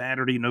on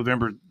Saturday,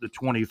 November the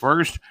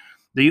 21st.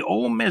 The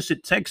Ole Miss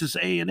at Texas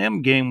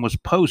A&M game was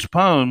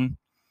postponed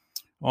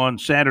on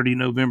Saturday,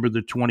 November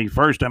the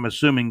 21st. I'm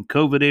assuming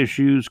COVID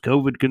issues,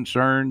 COVID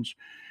concerns.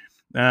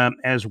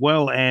 as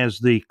well as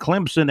the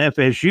Clemson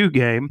FSU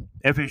game.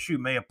 FSU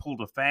may have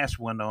pulled a fast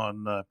one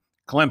on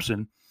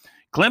Clemson.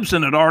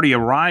 Clemson had already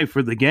arrived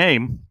for the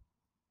game.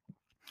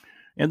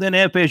 And then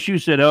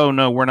FSU said, oh,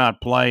 no, we're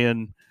not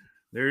playing.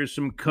 There's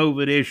some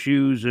COVID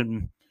issues.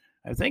 And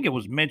I think it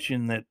was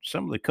mentioned that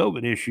some of the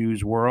COVID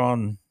issues were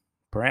on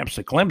perhaps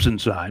the Clemson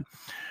side.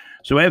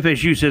 So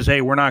FSU says,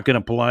 hey, we're not going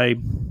to play.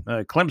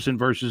 Clemson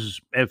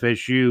versus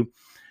FSU.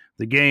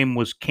 The game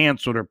was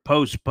canceled or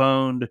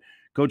postponed.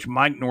 Coach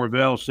Mike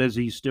Norvell says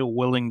he's still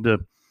willing to,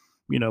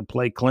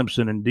 play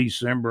Clemson in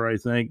December, I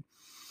think.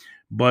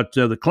 But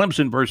the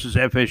Clemson versus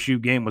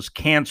FSU game was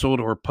canceled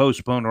or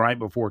postponed right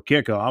before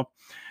kickoff.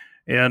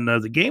 And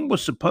the game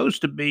was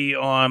supposed to be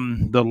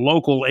on the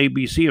local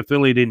ABC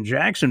affiliate in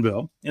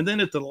Jacksonville. And then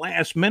at the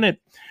last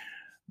minute,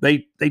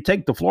 they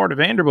take the Florida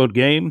Vanderbilt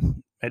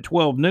game at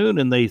 12 noon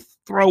and they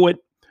throw it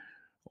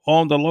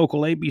on the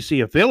local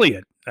ABC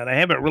affiliate. And I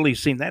haven't really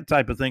seen that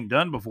type of thing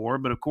done before.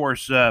 But, of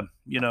course,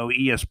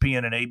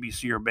 ESPN and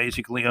ABC are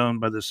basically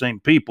owned by the same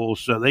people.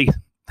 So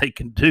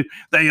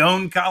they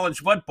own college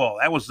football.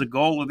 That was the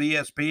goal of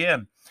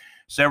ESPN.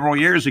 Several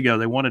years ago,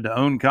 they wanted to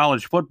own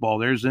college football.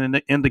 There's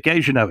an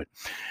indication of it.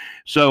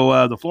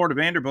 So the Florida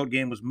Vanderbilt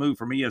game was moved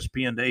from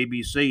ESPN to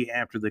ABC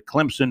after the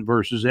Clemson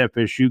versus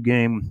FSU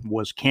game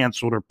was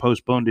canceled or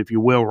postponed, if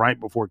you will, right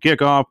before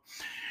kickoff.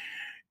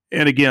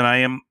 And again, I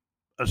am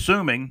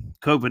assuming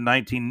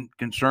COVID-19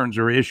 concerns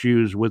or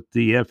issues with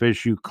the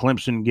FSU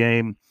Clemson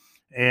game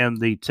and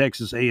the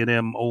Texas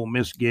A&M Ole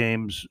Miss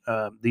games,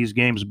 these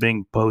games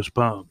being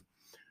postponed.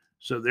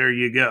 So there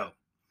you go.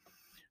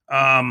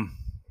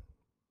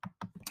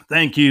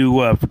 Thank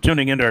you for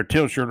tuning into our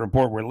Teal Shirt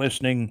Report. We're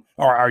listening,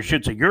 or I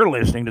should say you're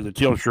listening to the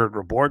Teal Shirt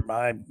Report.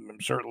 I'm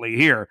certainly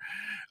here.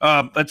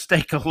 Let's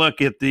take a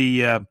look at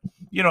the,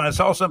 I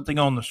saw something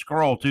on the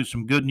scroll too,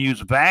 some good news.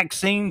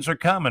 Vaccines are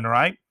coming,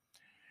 right?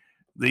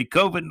 The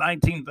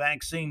COVID-19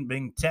 vaccine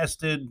being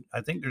tested.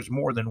 I think there's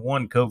more than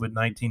one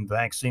COVID-19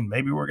 vaccine.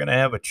 Maybe we're going to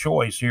have a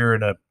choice here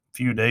in a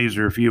few days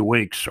or a few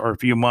weeks or a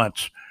few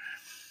months.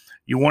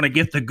 You want to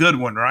get the good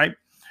one, right?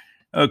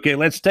 Okay,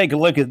 let's take a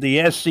look at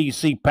the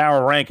SEC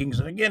power rankings.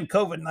 And again,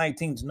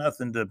 COVID-19 is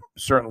nothing to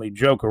certainly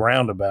joke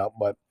around about,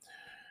 but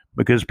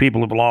because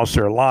people have lost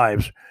their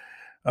lives.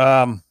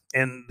 And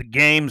the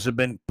games have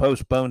been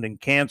postponed and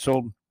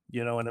canceled,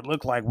 and it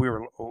looked like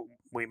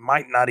we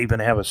might not even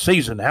have a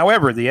season.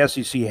 However, the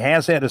SEC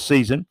has had a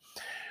season.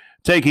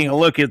 Taking a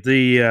look at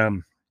the,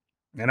 and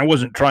I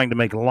wasn't trying to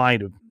make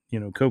light of,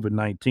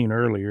 COVID-19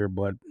 earlier,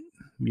 but,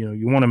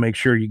 you want to make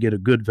sure you get a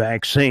good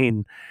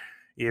vaccine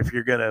if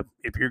you're gonna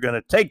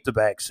take the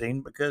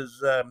vaccine,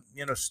 because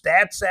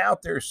stats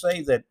out there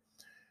say that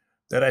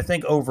I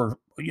think over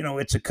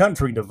it's a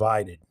country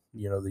divided.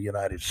 The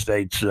United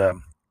States,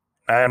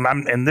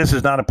 and this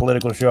is not a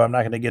political show. I'm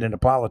not going to get into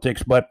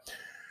politics, but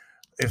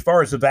as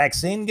far as the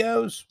vaccine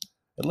goes,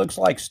 it looks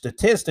like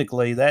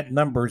statistically that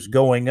number's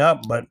going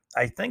up. But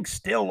I think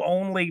still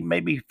only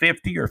maybe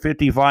 50 or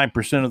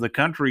 55% of the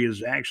country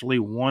is actually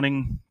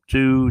wanting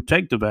to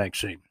take the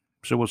vaccine.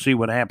 So we'll see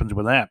what happens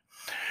with that.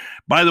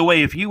 By the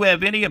way, if you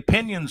have any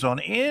opinions on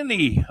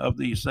any of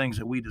these things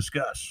that we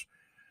discuss,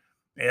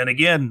 and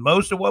again,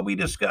 most of what we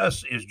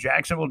discuss is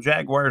Jacksonville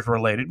Jaguars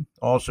related,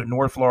 also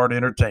North Florida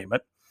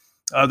entertainment,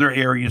 other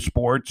area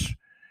sports,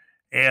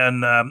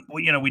 and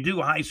we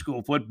do high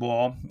school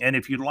football. And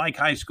if you like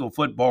high school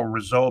football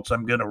results,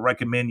 I'm going to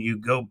recommend you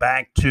go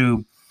back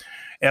to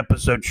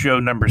show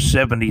number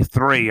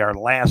 73, our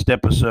last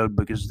episode,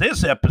 because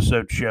this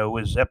show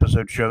is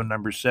show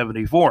number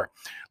 74.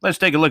 Let's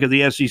take a look at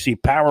the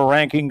SEC power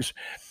rankings.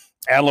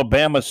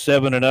 Alabama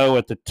 7-0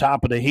 at the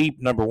top of the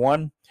heap, number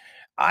one.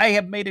 I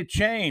have made a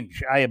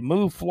change. I have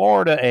moved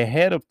Florida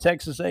ahead of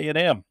Texas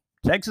A&M.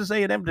 Texas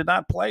A&M did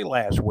not play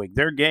last week.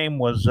 Their game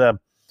was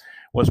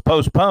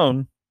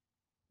postponed,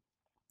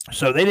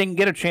 so they didn't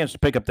get a chance to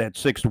pick up that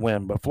sixth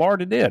win, but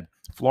Florida did.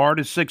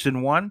 Florida's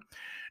 6-1.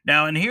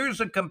 Now, and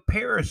here's a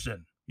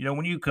comparison.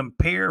 When you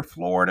compare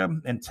Florida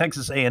and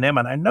Texas A&M,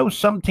 and I know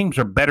some teams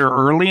are better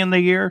early in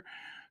the year.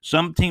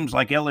 Some teams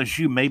like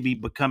LSU may be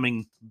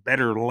becoming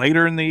better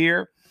later in the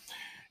year.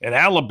 And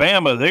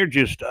Alabama, they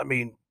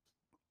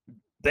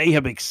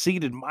have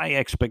exceeded my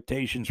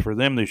expectations for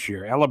them this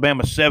year.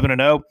 Alabama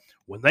 7-0.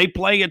 When they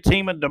play a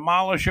team and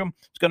demolish them,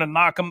 it's going to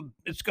knock them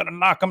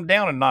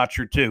down a notch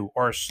or two,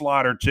 or a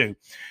slot or two,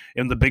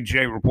 in the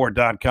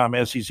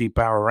BigJReport.com SEC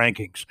power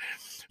rankings.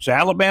 So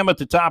Alabama at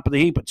the top of the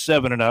heap at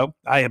 7-0.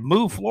 I have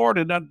moved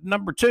Florida to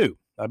number two.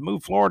 I've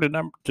moved Florida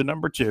to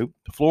number two.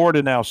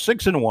 Florida now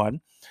 6-1.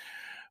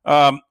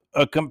 A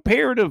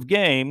comparative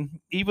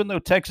game, even though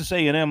Texas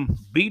A&M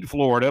beat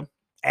Florida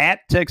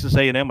at Texas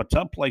A&M, a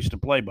tough place to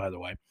play, by the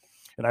way.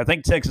 And I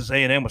think Texas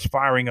A&M was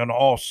firing on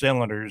all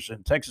cylinders,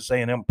 and Texas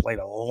A&M played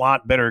a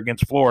lot better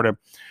against Florida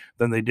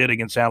than they did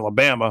against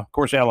Alabama. Of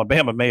course,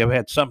 Alabama may have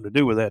had something to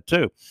do with that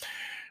too.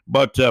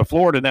 But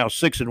Florida now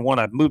 6-1.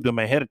 I've moved them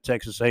ahead of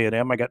Texas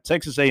A&M. I got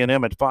Texas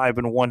A&M at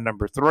 5-1,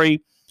 number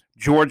 3.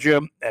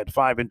 Georgia at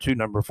 5-2,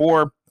 number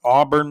 4.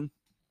 Auburn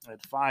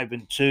at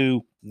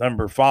 5-2,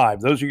 number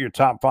 5. Those are your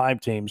top 5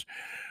 teams.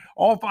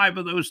 All 5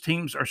 of those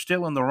teams are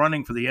still in the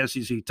running for the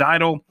SEC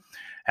title.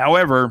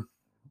 However,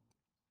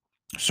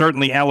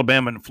 certainly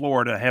Alabama and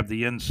Florida have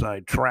the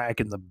inside track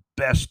and the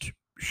best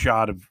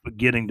shot of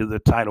getting to the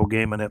title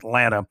game in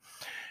Atlanta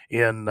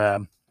in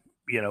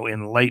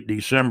late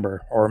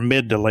December, or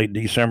mid to late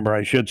December,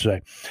 I should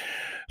say.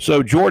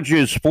 So Georgia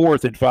is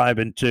 4th at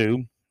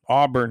 5-2.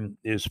 Auburn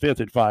is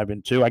 5th at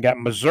 5-2. I got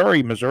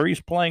Missouri.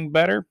 Missouri's playing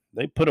better.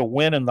 They put a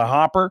win in the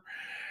hopper.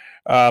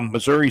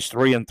 Missouri's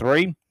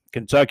 3-3.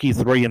 Kentucky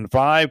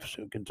 3-5.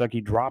 So Kentucky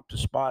dropped a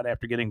spot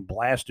after getting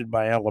blasted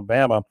by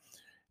Alabama.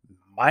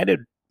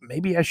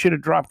 Maybe I should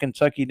have dropped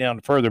Kentucky down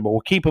further, but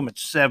we'll keep them at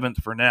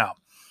 7th for now.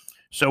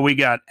 So we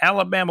got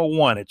Alabama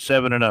 1 at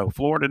 7-0.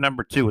 Florida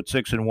number 2 at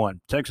 6-1.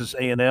 Texas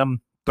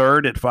A&M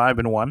 3rd at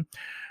 5-1.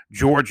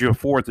 Georgia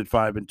 4th at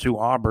 5-2.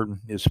 Auburn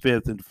is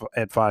 5th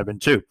at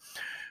 5-2.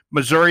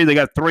 Missouri, they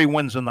got 3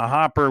 wins in the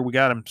hopper. We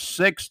got them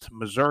 6th.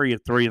 Missouri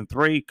at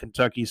 3-3.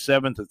 Kentucky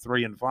 7th at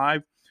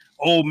 3-5.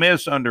 Ole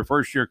Miss under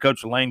first-year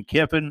coach Lane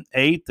Kiffin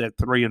 8th at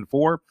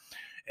 3-4.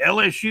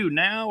 LSU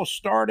now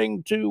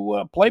starting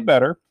to play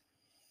better.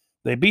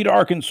 They beat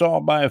Arkansas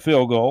by a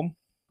field goal.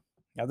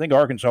 I think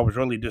Arkansas was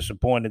really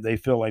disappointed. They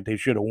feel like they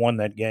should have won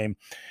that game.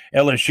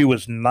 LSU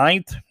was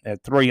 9th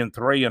at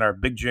 3-3 in our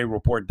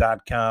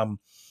BigJReport.com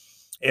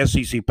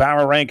SEC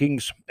Power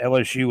Rankings.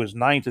 LSU is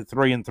 9th at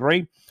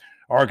 3-3.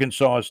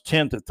 Arkansas is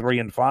 10th at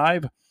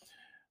 3-5.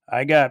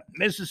 I got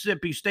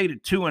Mississippi State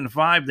at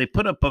 2-5. They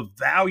put up a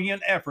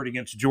valiant effort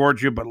against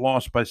Georgia, but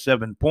lost by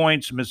 7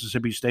 points.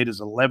 Mississippi State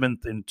is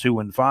 11th and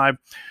 2-5.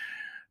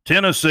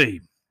 Tennessee,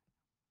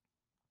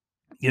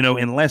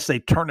 unless they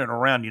turn it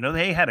around,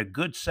 they had a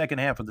good second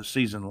half of the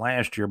season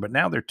last year, but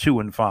now they're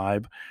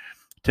 2-5.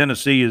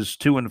 Tennessee is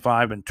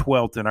 2-5 and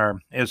 12th in our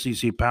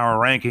SEC Power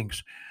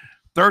Rankings.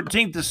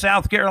 13th is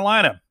South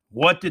Carolina.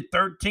 What did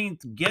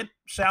 13th get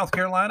South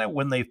Carolina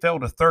when they fell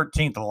to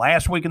 13th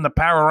last week in the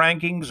power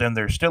rankings, and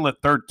they're still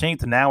at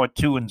 13th and now at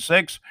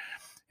 2-6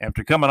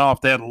 after coming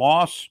off that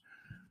loss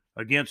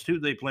against who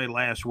they played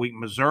last week,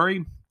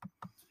 Missouri.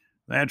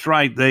 That's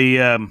right. They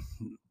had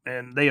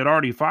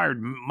already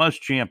fired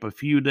Muschamp a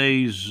few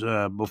days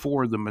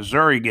before the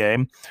Missouri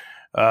game.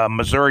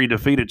 Missouri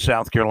defeated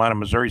South Carolina.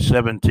 Missouri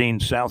 17,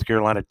 South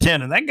Carolina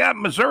 10, and that got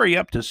Missouri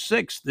up to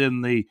 6th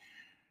in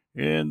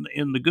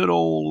the good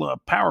old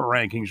power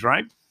rankings,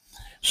 right?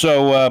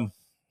 So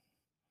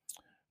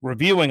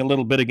reviewing a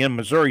little bit again,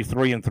 Missouri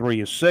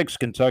 3-3 is 6th,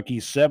 Kentucky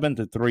 7th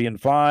at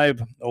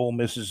 3-5, Ole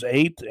Miss is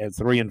 8th at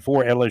 3-4,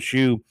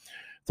 LSU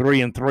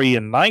 3-3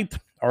 and 9th,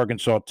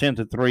 Arkansas 10th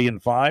at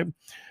 3-5,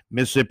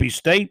 Mississippi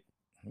State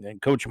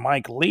and Coach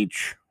Mike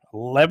Leach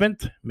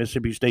 11th,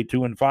 Mississippi State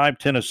 2-5,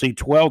 Tennessee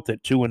 12th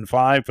at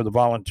 2-5 for the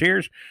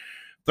Volunteers.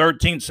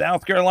 13th,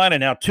 South Carolina,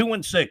 now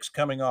 2-6,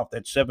 coming off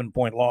that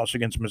 7-point loss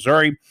against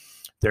Missouri.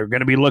 They're going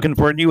to be looking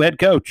for a new head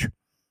coach.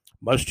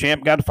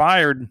 Muschamp got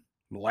fired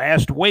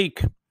last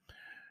week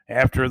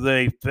after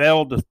they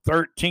fell to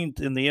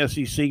 13th in the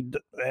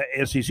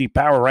SEC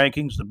Power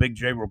Rankings, the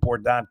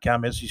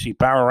BigJReport.com SEC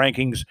Power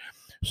Rankings.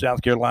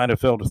 South Carolina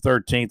fell to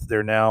 13th.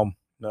 They're now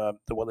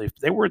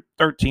they were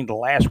 13th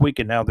last week,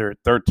 and now they're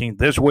at 13th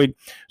this week.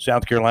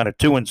 South Carolina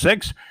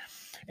 2-6,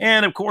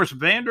 and of course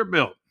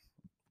Vanderbilt,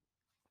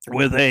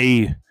 with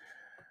a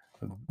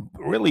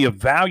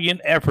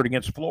valiant effort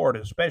against Florida,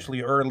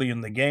 especially early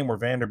in the game where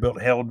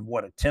Vanderbilt held, a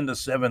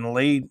 10-7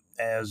 lead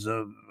as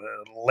of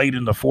late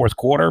in the fourth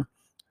quarter.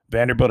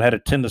 Vanderbilt had a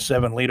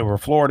 10-7 lead over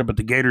Florida, but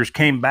the Gators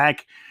came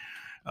back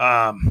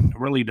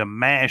really to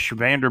mash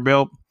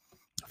Vanderbilt.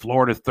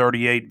 Florida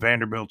 38,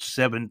 Vanderbilt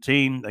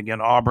 17.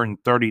 Again, Auburn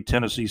 30,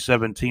 Tennessee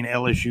 17,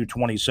 LSU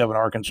 27,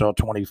 Arkansas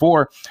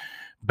 24.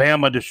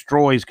 Bama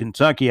destroys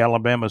Kentucky,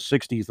 Alabama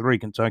 63,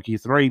 Kentucky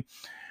 3.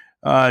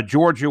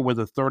 Georgia with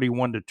a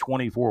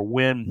 31-24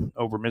 win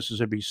over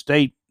Mississippi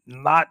State.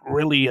 Not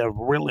really a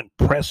real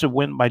impressive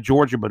win by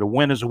Georgia, but a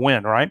win is a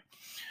win, right?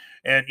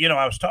 And,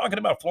 I was talking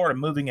about Florida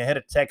moving ahead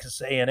of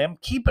Texas A&M.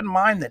 Keep in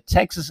mind that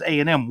Texas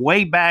A&M,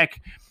 way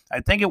back,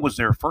 I think it was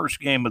their first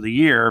game of the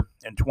year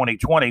in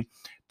 2020,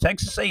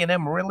 Texas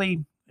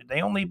A&M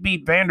they only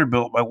beat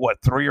Vanderbilt by,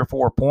 3 or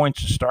 4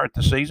 points to start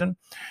the season.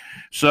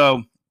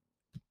 So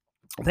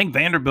I think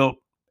Vanderbilt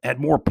had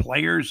more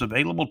players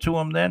available to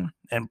them then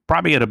and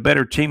probably had a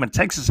better team. And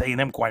Texas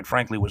A&M, quite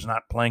frankly, was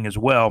not playing as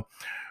well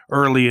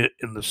early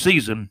in the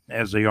season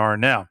as they are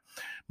now.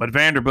 But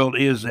Vanderbilt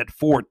is at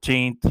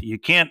 14th. You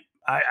can't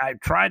 – I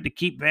tried to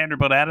keep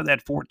Vanderbilt out of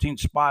that 14th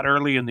spot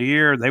early in the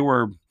year.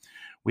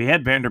 We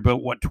had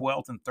Vanderbilt,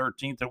 12th and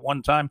 13th at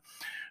one time.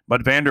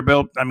 But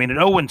Vanderbilt, at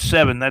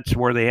 0-7, that's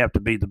where they have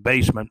to be, the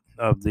basement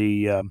of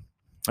the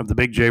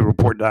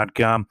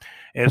BigJReport.com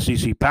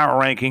SEC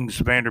Power Rankings.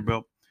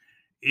 Vanderbilt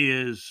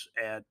is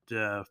at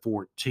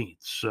 14th.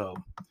 So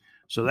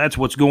that's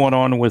what's going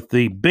on with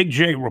the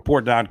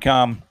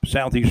BigJReport.com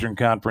Southeastern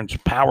Conference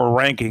Power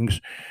Rankings.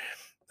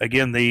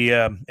 Again, the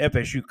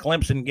FSU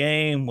Clemson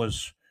game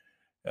was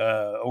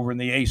over in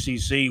the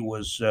ACC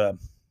was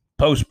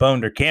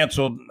postponed or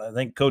canceled. I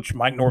think Coach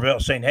Mike Norvell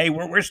is saying, "Hey,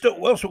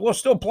 we'll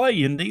still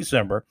play in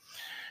December."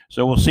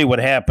 So we'll see what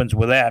happens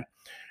with that.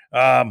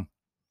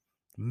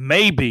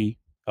 Maybe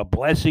a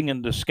blessing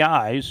in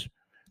disguise,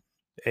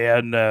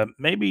 and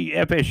maybe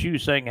FSU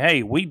saying,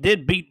 "Hey, we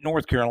did beat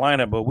North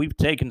Carolina, but we've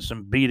taken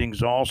some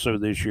beatings also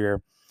this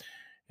year."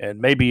 And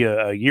maybe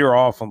a year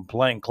off from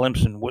playing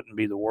Clemson wouldn't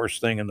be the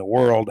worst thing in the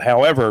world.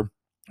 However,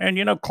 and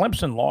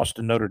Clemson lost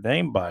to Notre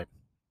Dame by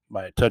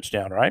a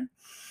touchdown, right?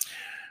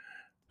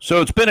 So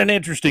it's been an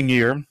interesting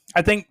year.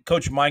 I think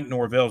Coach Mike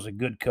Norvell is a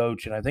good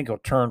coach, and I think he'll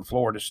turn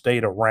Florida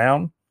State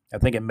around. I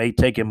think it may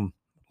take him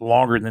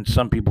longer than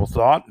some people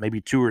thought,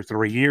 maybe 2 or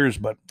 3 years,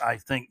 but I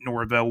think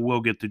Norvell will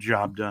get the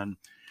job done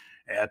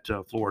at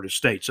Florida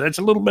State. So that's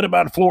a little bit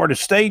about Florida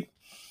State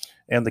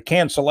and the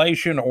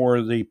cancellation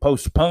or the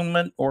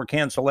postponement or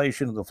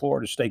cancellation of the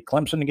Florida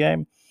State-Clemson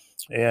game.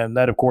 And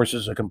that, of course,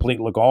 is a complete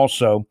look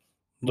also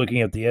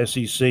looking at the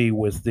SEC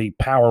with the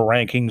power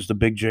rankings, the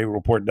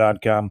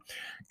BigJReport.com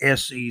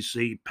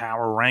SEC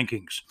power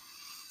rankings.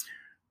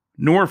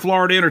 North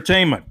Florida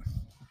Entertainment.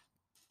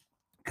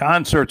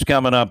 Concerts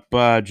coming up.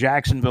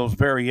 Jacksonville's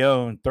very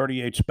own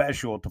 38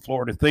 Special at the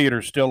Florida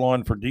Theater, still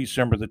on for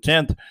December the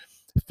 10th.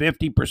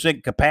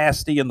 50%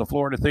 capacity in the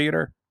Florida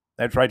Theater.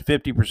 That's right,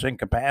 50%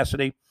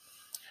 capacity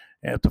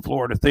at the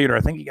Florida Theater.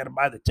 I think you got to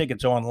buy the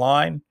tickets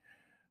online.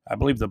 I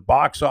believe the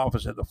box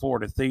office at the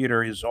Florida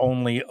Theater is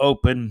only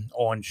open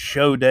on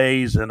show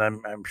days, and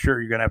I'm sure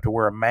you're going to have to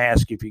wear a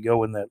mask if you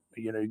go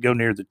go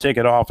near the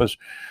ticket office.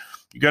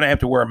 You're going to have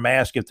to wear a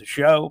mask at the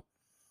show.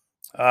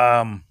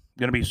 Going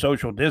to be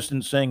social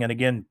distancing, and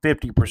again,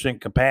 50%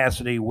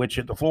 capacity, which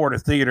at the Florida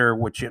Theater,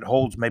 which it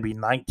holds maybe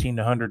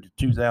 1,900 to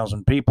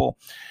 2,000 people,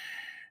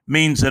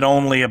 means that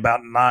only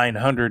about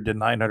 900 to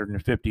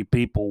 950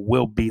 people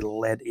will be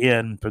let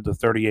in for the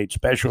 38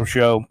 Special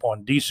show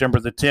on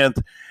December the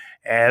 10th,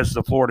 as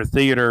the Florida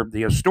Theater,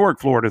 the historic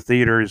Florida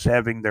Theater, is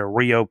having their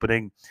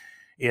reopening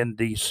in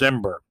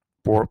December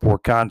for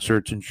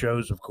concerts and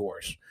shows, of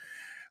course.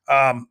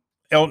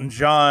 Elton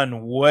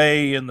John,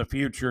 way in the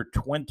future,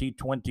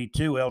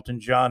 2022.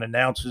 Elton John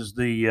announces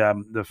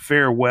the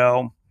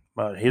farewell,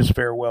 his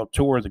farewell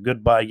tour, the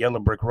Goodbye Yellow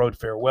Brick Road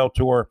farewell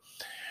tour.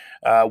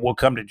 Will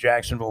come to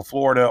Jacksonville,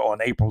 Florida on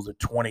April the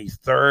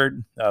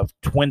 23rd of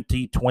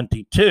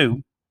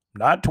 2022.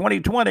 Not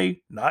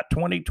 2020, not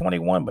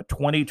 2021, but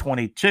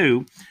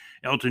 2022.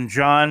 Elton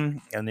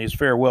John and his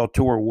farewell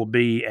tour will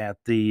be at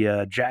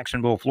the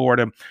Jacksonville,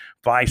 Florida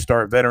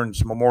Five-Star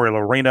Veterans Memorial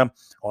Arena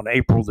on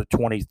April the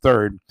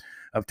 23rd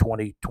of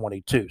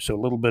 2022. So a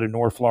little bit of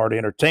North Florida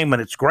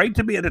entertainment. It's great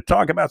to be able to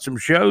talk about some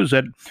shows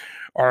that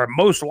are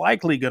most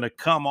likely going to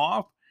come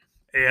off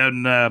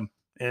and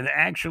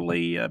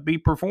actually be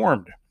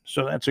performed.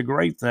 So that's a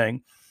great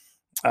thing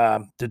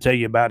to tell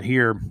you about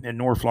here in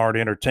North Florida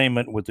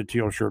Entertainment with the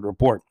Teal Shirt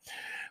Report.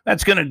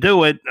 That's going to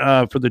do it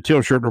for the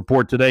Teal Shirt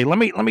Report today. Let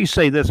me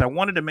say this. I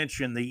wanted to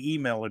mention the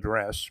email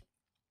address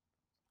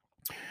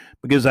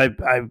because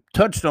I've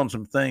touched on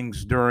some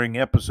things during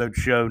episode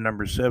show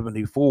number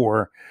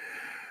 74.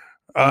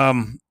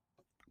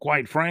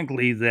 Quite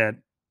frankly, that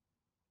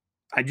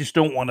I just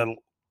don't want to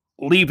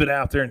leave it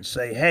out there and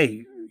say,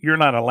 hey, you're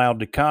not allowed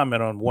to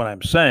comment on what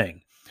I'm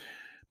saying,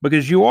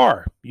 because you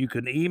are. You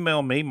can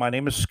email me. My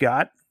name is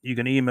Scott. You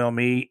can email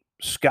me,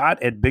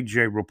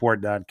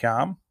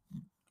 scott@bigjreport.com.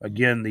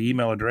 Again, the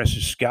email address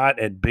is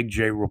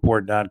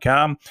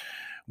scott@bigjreport.com.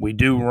 We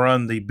do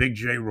run the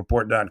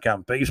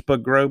bigjreport.com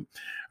Facebook group.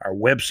 Our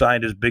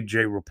website is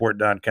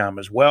bigjreport.com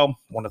as well.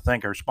 I want to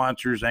thank our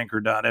sponsors,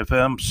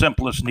 Anchor.fm,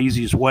 simplest and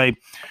easiest way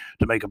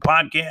to make a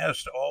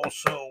podcast.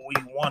 Also, we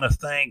want to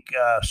thank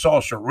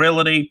Saucer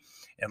Realty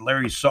and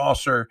Larry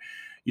Saucer.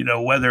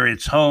 Whether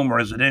it's home,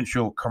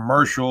 residential,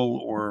 commercial,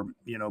 or,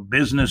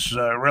 business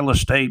real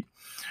estate,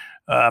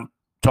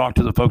 talk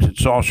to the folks at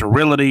Saucer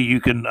Realty.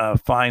 You can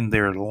find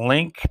their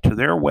link to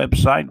their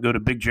website. Go to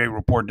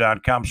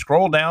bigjreport.com.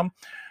 Scroll down.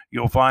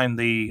 You'll find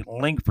the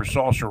link for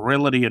Saucer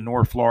Realty in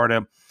North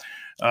Florida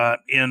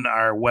in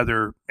our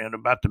weather, and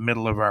about the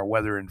middle of our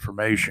weather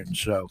information.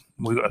 So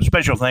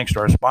special thanks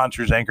to our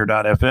sponsors,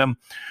 Anchor.fm,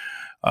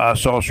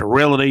 Saucer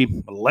Realty,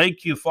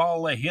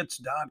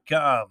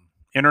 LakeEufaulaHits.com,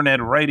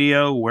 internet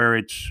radio where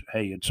it's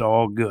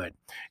all good.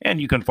 And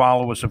you can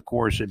follow us, of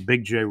course, at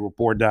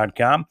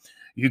bigjreport.com.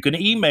 You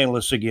can email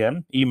us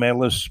again.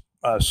 Email us,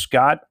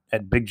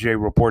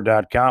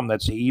 Scott@bigjreport.com.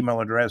 That's the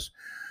email address,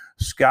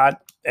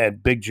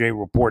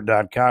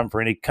 Scott@bigjreport.com, for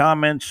any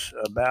comments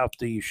about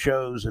the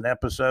shows and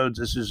episodes.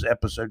 This is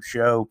episode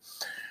show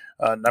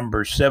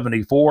number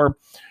 74.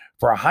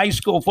 For high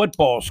school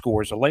football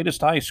scores, the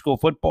latest high school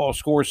football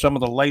scores, some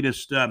of the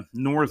latest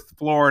North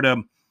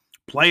Florida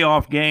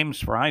playoff games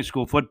for high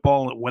school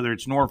football, whether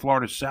it's North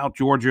Florida, South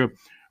Georgia,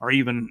 or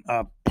even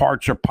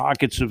parts or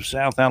pockets of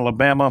South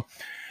Alabama.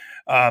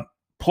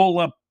 Pull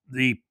up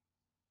the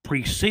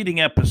preceding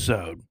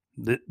episode,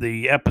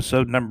 the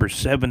episode number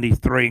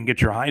 73, and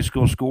get your high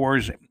school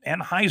scores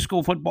and high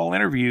school football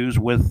interviews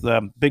with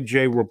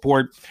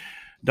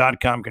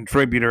BigJReport.com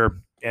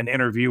contributor and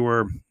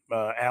interviewer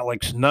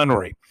Alex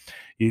Nunnery.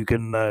 You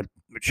can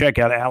check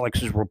out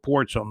Alex's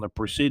reports on the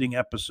preceding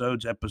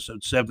episodes,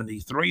 episode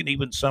 73, and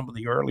even some of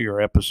the earlier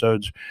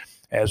episodes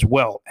as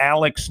well.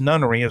 Alex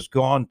Nunnery has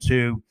gone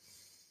to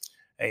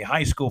a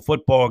high school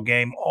football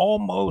game.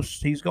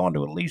 He's gone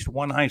to at least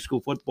one high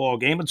school football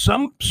game, and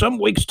some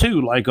weeks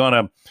too, like on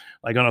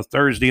a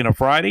Thursday and a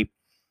Friday.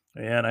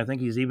 And I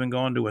think he's even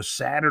gone to a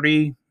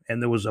Saturday.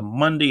 And there was a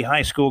Monday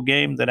high school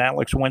game that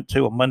Alex went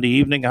to, a Monday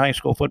evening high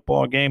school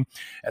football game.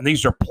 And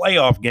these are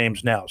playoff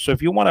games now. So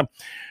if you want to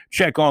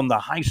check on the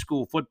high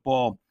school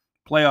football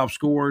playoff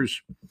scores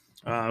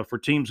for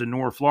teams in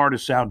North Florida,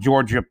 South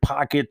Georgia,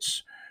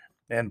 pockets,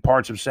 and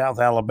parts of South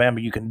Alabama,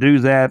 you can do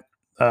that.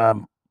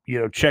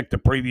 Check the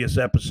previous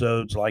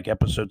episodes like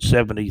episode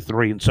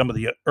 73 and some of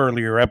the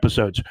earlier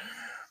episodes.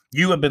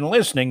 You have been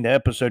listening to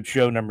episode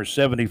show number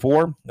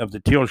 74 of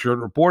the Teal Shirt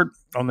Report.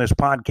 On this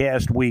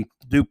podcast, we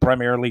do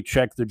primarily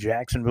check the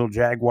Jacksonville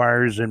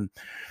Jaguars and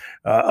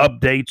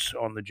updates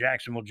on the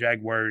Jacksonville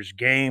Jaguars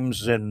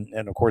games and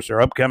of course,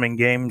 their upcoming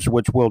games,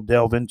 which we'll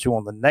delve into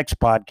on the next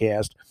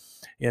podcast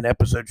in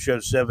episode show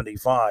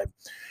 75.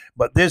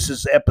 But this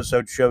is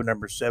episode show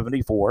number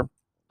 74.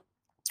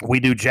 We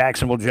do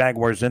Jacksonville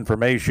Jaguars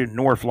information,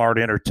 North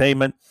Florida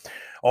entertainment,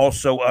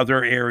 also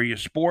other area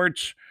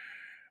sports.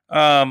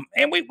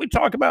 And we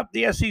talk about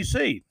the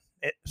SEC,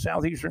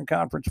 Southeastern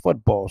Conference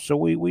football. So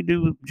we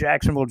do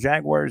Jacksonville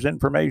Jaguars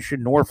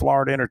information, North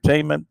Florida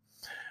entertainment,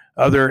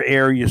 other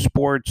area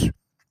sports,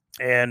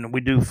 and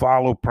we do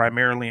follow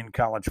primarily in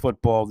college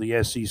football,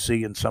 the SEC,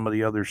 and some of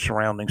the other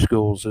surrounding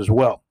schools as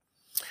well.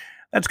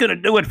 That's going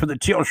to do it for the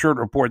Teal Shirt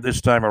Report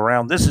this time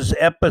around. This is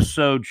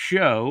episode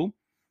show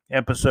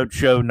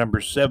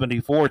number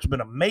 74. It's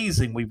been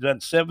amazing. We've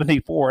done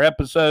 74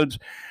 episodes.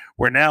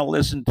 We're now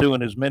listened to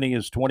in as many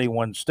as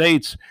 21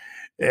 states,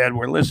 and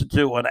we're listened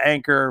to on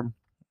Anchor.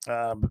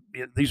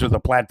 These are the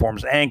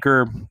platforms: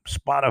 Anchor,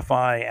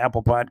 Spotify,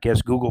 Apple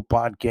Podcast, Google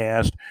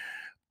Podcast,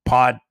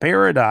 Pod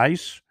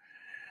Paradise,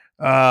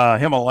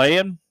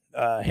 Himalayan.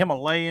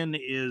 Himalayan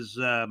is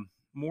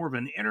more of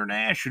an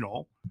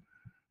international,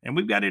 and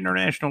we've got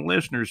international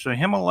listeners. So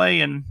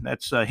Himalayan,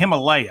 that's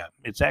Himalaya.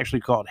 It's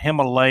actually called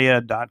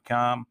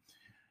Himalaya.com.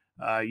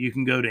 You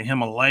can go to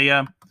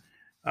Himalaya.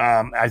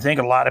 I think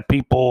a lot of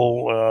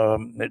people,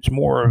 it's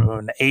more of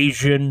an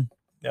Asian,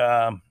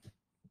 I'm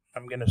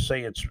going to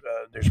say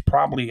there's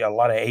probably a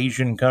lot of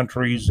Asian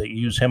countries that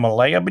use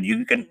Himalaya, but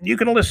you can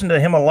listen to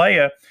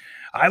Himalaya.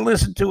 I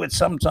listen to it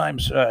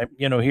sometimes,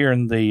 here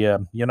in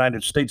the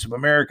United States of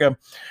America,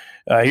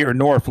 here in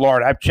North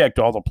Florida. I've checked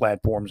all the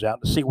platforms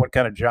out to see what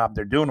kind of job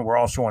they're doing. We're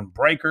also on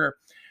Breaker,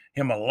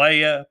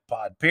 Himalaya,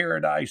 Pod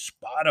Paradise,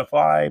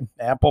 Spotify,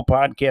 Apple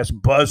Podcasts,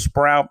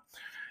 Buzzsprout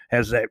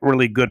has that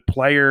really good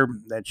player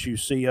that you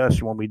see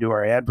us when we do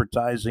our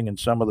advertising and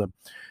some of the,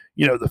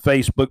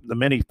 the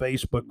many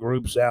Facebook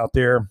groups out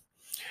there.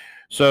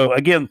 So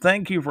again,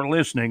 thank you for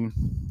listening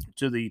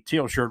to the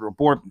Teal Shirt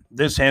Report.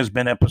 This has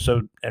been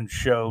episode and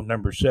show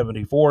number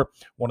 74.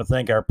 I want to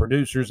thank our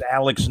producers,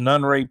 Alex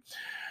Nunnery,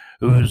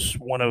 who's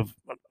one of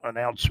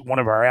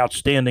our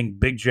outstanding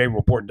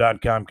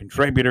BigJReport.com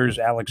contributors.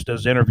 Alex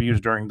does interviews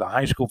during the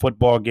high school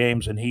football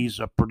games, and he's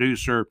a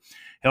producer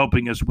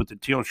helping us with the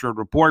Teal Shirt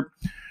Report.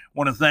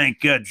 Want to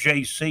thank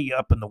JC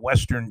up in the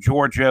Western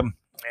Georgia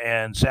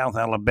and South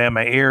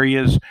Alabama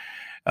areas.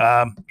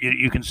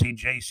 You can see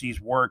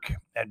JC's work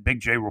at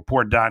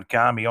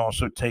BigJReport.com. He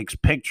also takes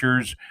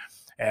pictures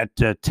at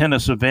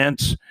tennis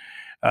events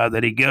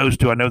that he goes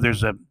to. I know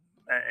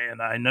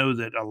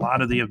that a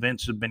lot of the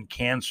events have been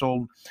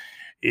canceled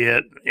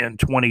in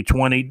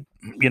 2020,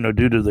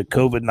 due to the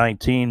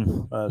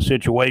COVID-19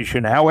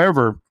 situation.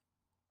 However,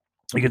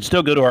 you can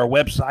still go to our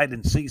website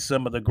and see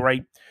some of the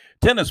great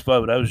tennis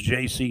photos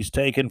JC's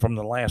taken from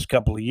the last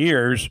couple of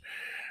years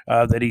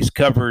that he's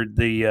covered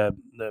the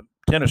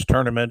tennis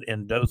tournament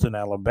in Dothan,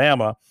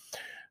 Alabama.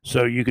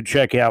 So you can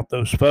check out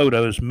those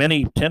photos,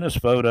 many tennis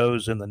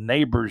photos in the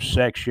neighbors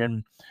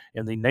sections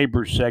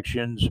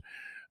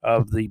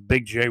of the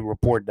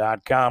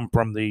BigJReport.com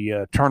from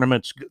the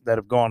tournaments that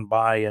have gone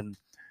by in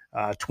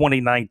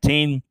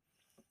 2019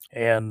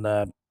 and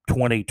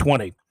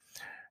 2020.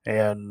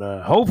 And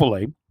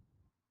hopefully,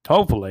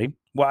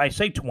 well, I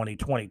say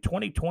 2020.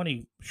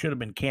 2020 should have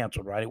been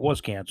canceled, right? It was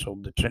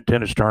canceled, the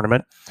tennis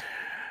tournament.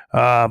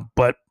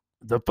 But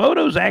the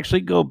photos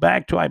actually go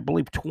back to, I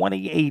believe,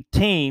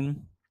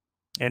 2018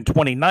 and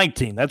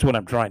 2019. That's what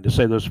I'm trying to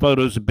say. Those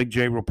photos at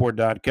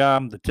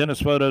BigJReport.com. The tennis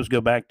photos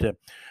go back to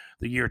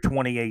the year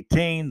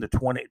 2018, the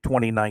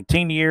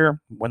 2019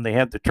 year when they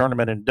had the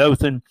tournament in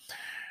Dothan.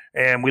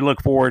 And we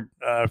look forward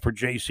for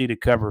JC to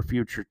cover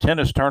future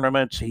tennis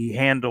tournaments. He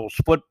handles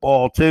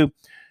football, too.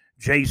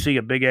 JC,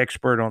 a big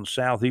expert on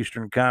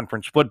Southeastern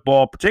Conference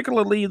football,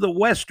 particularly the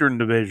Western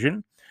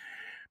Division.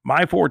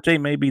 My forte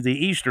may be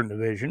the Eastern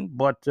Division,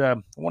 but I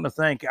want to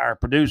thank our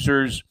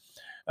producers,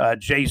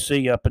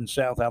 JC up in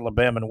South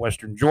Alabama and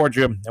Western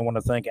Georgia. I want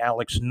to thank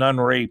Alex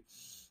Nunnery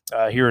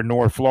here in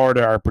North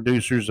Florida, our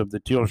producers of the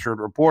Teal Shirt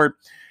Report.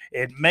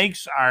 It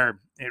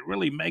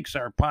really makes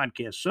our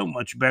podcast so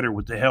much better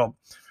with the help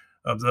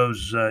of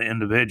those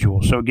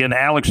individuals. So again,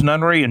 Alex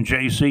Nunnery and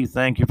JC,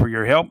 thank you for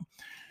your help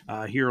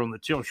here on the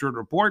Teal Shirt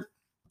Report.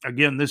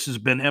 Again, this has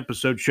been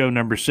show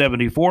number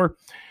 74.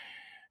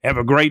 Have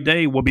a great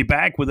day. We'll be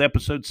back with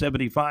episode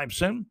 75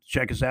 soon.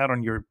 Check us out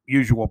on your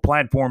usual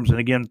platforms. And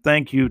again,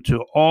 thank you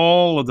to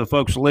all of the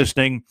folks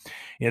listening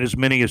in as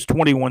many as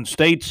 21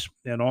 states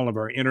and all of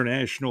our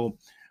international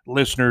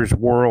listeners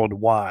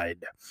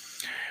worldwide.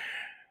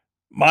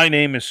 My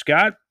name is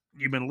Scott.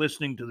 You've been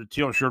listening to the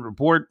Teal Shirt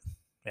Report,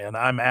 and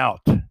I'm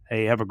out.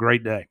 Hey, have a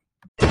great day.